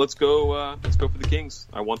 no, let's go for the Kings.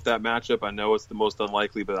 I want that matchup. I know it's the most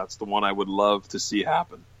unlikely, but that's the one I would love to see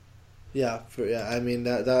happen. I mean,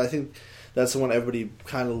 that I think that's the one everybody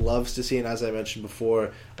kind of loves to see, and as I mentioned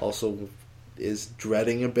before, also is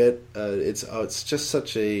dreading a bit. It's just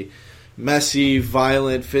such a messy,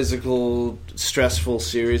 violent, physical, stressful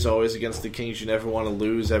series always against the Kings. You never want to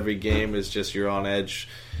lose. Every game is just you're on edge.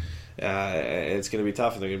 It's going to be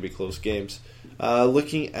tough, and they're going to be close games.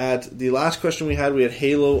 Looking at the last question we had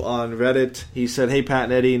Halo on Reddit. He said, "Hey Pat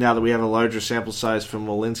and Eddie, now that we have a larger sample size from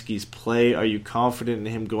Welinski's play, are you confident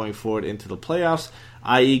in him going forward into the playoffs?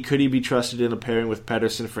 I.e., could he be trusted in a pairing with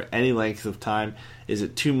Pettersson for any length of time? Is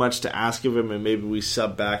it too much to ask of him, and maybe we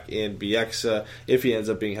sub back in Bieksa if he ends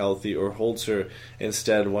up being healthy, or Holzer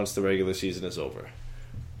instead once the regular season is over?"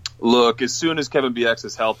 Look, as soon as Kevin Bieksa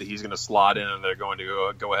is healthy, he's going to slot in, and they're going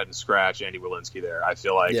to go ahead and scratch Andy Welinski there. I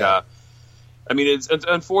feel like, it's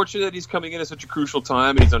unfortunate that he's coming in at such a crucial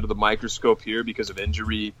time, and he's under the microscope here because of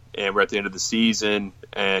injury, and we're at the end of the season,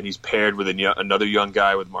 and he's paired with another young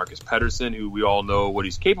guy with Marcus Pettersson, who we all know what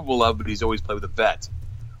he's capable of, but he's always played with a vet.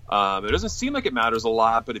 It doesn't seem like it matters a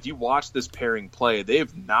lot, but if you watch this pairing play, they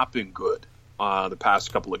have not been good the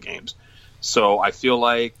past couple of games. So I feel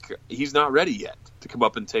like he's not ready yet to come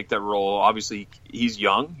up and take that role. Obviously, he's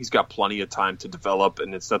young. He's got plenty of time to develop,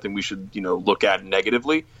 and it's nothing we should look at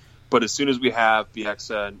negatively. But as soon as we have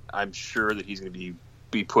Bieksa, I'm sure that he's going to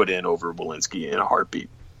be put in over Welinski in a heartbeat.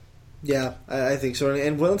 Yeah, I think so.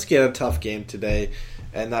 And Welinski had a tough game today,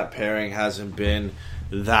 and that pairing hasn't been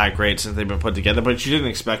that great since they've been put together. But you didn't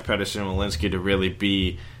expect Pettersson and Welinski to really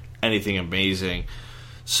be anything amazing.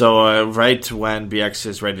 So right when Bieksa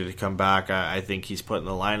is ready to come back, I think he's put in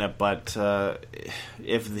the lineup. But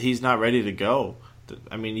if he's not ready to go,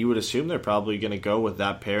 I mean, you would assume they're probably going to go with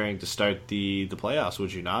that pairing to start the playoffs,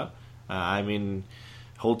 would you not?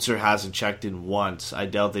 Holzer hasn't checked in once. I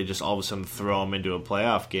doubt they just all of a sudden throw him into a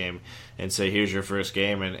playoff game and say, here's your first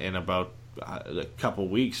game in about a couple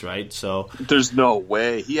weeks, right? So there's no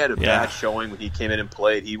way. He had a bad showing when he came in and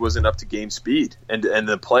played. He wasn't up to game speed, and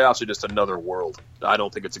the playoffs are just another world. I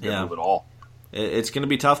don't think it's a good move at all. It's going to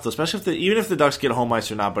be tough, though, especially even if the Ducks get home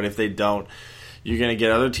ice or not. But if they don't, you're going to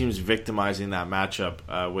get other teams victimizing that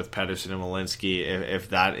matchup with Pettersson and Welinski if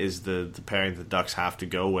that is the pairing the Ducks have to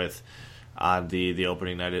go with on the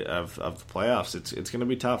opening night of the playoffs. It's going to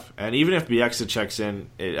be tough. And even if Bieksa checks in,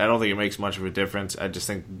 I don't think it makes much of a difference. I just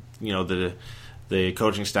think the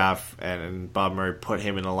coaching staff and Bob Murray put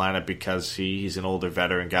him in the lineup because he's an older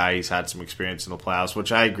veteran guy. He's had some experience in the playoffs,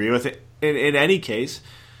 which I agree with. In any case,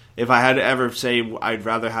 if I had to ever say I'd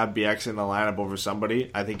rather have Bieksa in the lineup over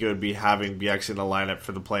somebody, I think it would be having Bieksa in the lineup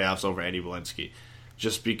for the playoffs over Eddie Welinski.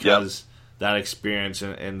 Just because that experience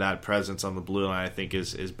and that presence on the blue line, I think,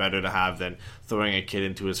 is better to have than throwing a kid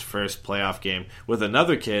into his first playoff game with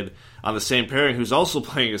another kid on the same pairing who's also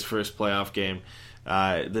playing his first playoff game.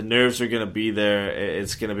 The nerves are going to be there.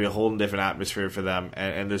 It's going to be a whole different atmosphere for them,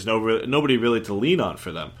 and there's nobody really to lean on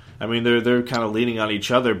for them. I mean, they're kind of leaning on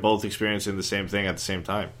each other, both experiencing the same thing at the same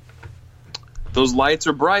time. Those lights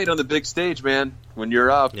are bright on the big stage, man. When you're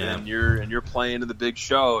up and you're playing in the big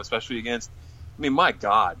show, especially against. I mean, my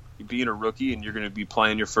God, you being a rookie and you're going to be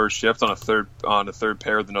playing your first shift on a third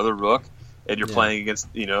pair with another rook, and you're playing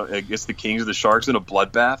against the Kings or the Sharks in a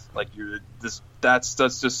bloodbath. Like that's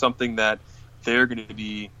just something that they're going to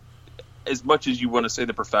be. As much as you want to say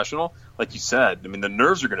the professional, like you said, I mean, the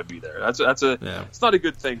nerves are going to be there. It's not a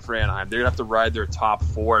good thing for Anaheim. They're going to have to ride their top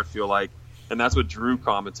four, I feel like, and that's what Drew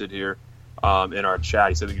commented here. In our chat,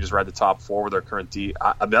 he said we can just ride the top four with our current D.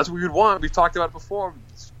 I mean, that's what we would want. We've talked about it before.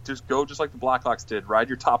 Just go just like the Blackhawks did. Ride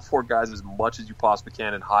your top four guys as much as you possibly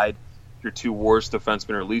can and hide your two worst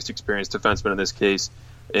defensemen or least experienced defensemen in this case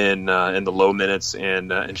in the low minutes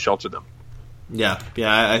and shelter them. Yeah,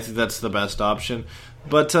 I think that's the best option.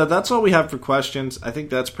 But that's all we have for questions. I think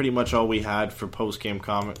that's pretty much all we had for post-game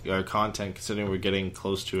content, considering we're getting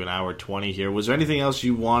close to an hour 20 here. Was there anything else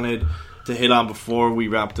you wanted to hit on before we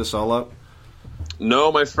wrap this all up?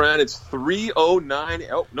 No, my friend, it's 3:09.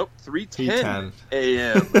 Oh, nope, 3:10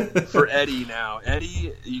 a.m. for Eddie now.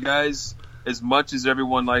 Eddie, you guys, as much as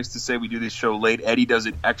everyone likes to say we do this show late, Eddie does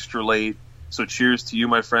it extra late. So cheers to you,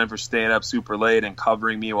 my friend, for staying up super late and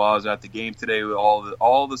covering me while I was at the game today with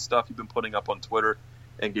all the stuff you've been putting up on Twitter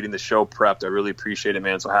and getting the show prepped. I really appreciate it,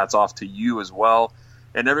 man. So hats off to you as well.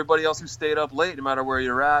 And everybody else who stayed up late, no matter where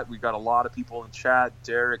you're at. We've got a lot of people in chat.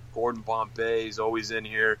 Derek, Gordon Bombay is always in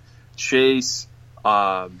here. Chase,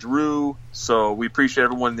 Drew. So we appreciate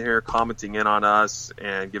everyone here commenting in on us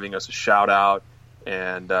and giving us a shout out.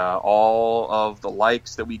 And all of the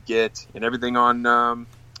likes that we get and everything on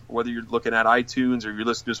whether you're looking at iTunes or you're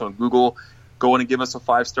listening to us on Google, go in and give us a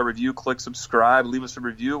 5-star review. Click subscribe. Leave us a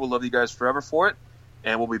review. We'll love you guys forever for it.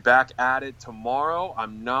 And we'll be back at it tomorrow.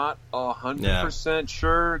 I'm not 100%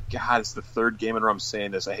 sure. God, it's the third game in a row I'm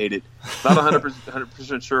saying this. I hate it. Not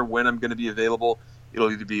 100% sure when I'm going to be available. It'll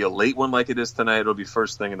either be a late one like it is tonight. It'll be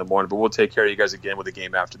first thing in the morning. But we'll take care of you guys again with a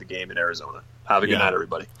game after the game in Arizona. Have a good night,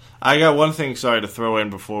 everybody. I got one thing, to throw in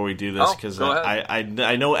before we do this, because go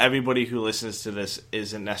I know everybody who listens to this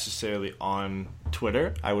isn't necessarily on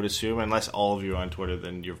Twitter, I would assume. Unless all of you are on Twitter,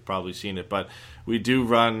 then you've probably seen it. But we do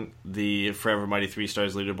run the Forever Mighty 3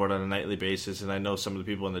 Stars leaderboard on a nightly basis, and I know some of the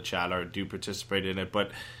people in the chat do participate in it.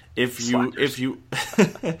 But if you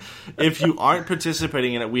if you aren't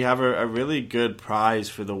participating in it, we have a really good prize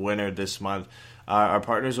for the winner this month. Our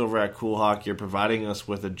partners over at Cool Hockey are providing us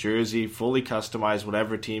with a jersey, fully customized,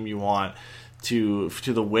 whatever team you want, to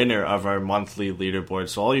the winner of our monthly leaderboard.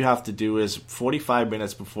 So all you have to do is 45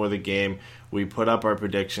 minutes before the game, we put up our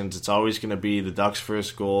predictions. It's always going to be the Ducks'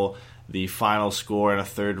 first goal, the final score, and a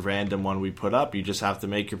third random one we put up. You just have to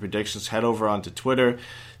make your predictions. Head over onto Twitter.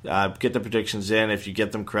 Get the predictions in. If you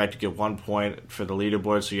get them correct, you get 1 point for the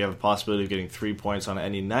leaderboard, so you have a possibility of getting 3 points on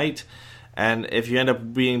any night. And if you end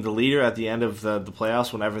up being the leader at the end of the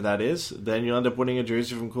playoffs, whenever that is, then you'll end up winning a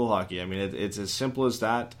jersey from Cool Hockey. I mean, it's as simple as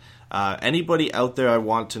that. Anybody out there, I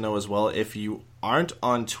want to know as well, if you aren't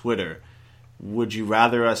on Twitter, would you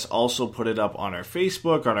rather us also put it up on our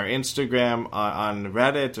Facebook, on our Instagram, on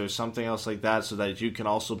Reddit, or something else like that, so that you can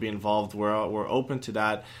also be involved? We're open to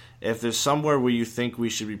that. If there's somewhere where you think we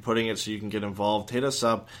should be putting it so you can get involved, hit us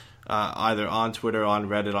up. Either on Twitter, on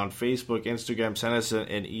Reddit, on Facebook, Instagram. Send us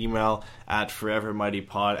an email at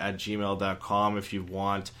forevermightypod@gmail.com if you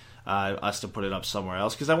want us to put it up somewhere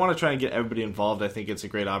else, because I want to try and get everybody involved. I think it's a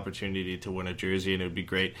great opportunity to win a jersey, and it would be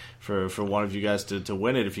great for one of you guys to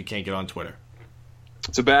win it if you can't get on Twitter.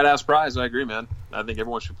 It's a badass prize. I agree, man. I think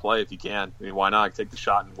everyone should play if you can. I mean, why not? Take the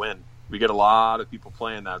shot and win. We get a lot of people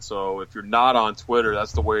playing that, so if you're not on Twitter,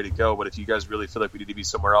 that's the way to go. But if you guys really feel like we need to be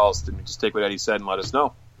somewhere else, then just take what Eddie said and let us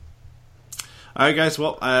know. All right, guys.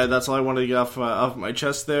 Well, that's all I wanted to get off my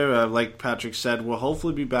chest there. Like Patrick said, we'll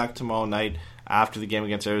hopefully be back tomorrow night after the game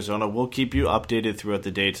against Arizona. We'll keep you updated throughout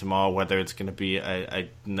the day tomorrow, whether it's going to be a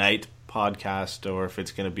night podcast or if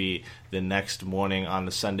it's going to be the next morning on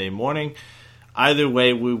the Sunday morning. Either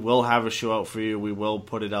way, we will have a show out for you. We will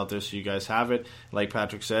put it out there so you guys have it. Like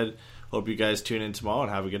Patrick said, hope you guys tune in tomorrow and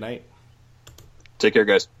have a good night. Take care,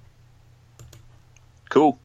 guys. Cool.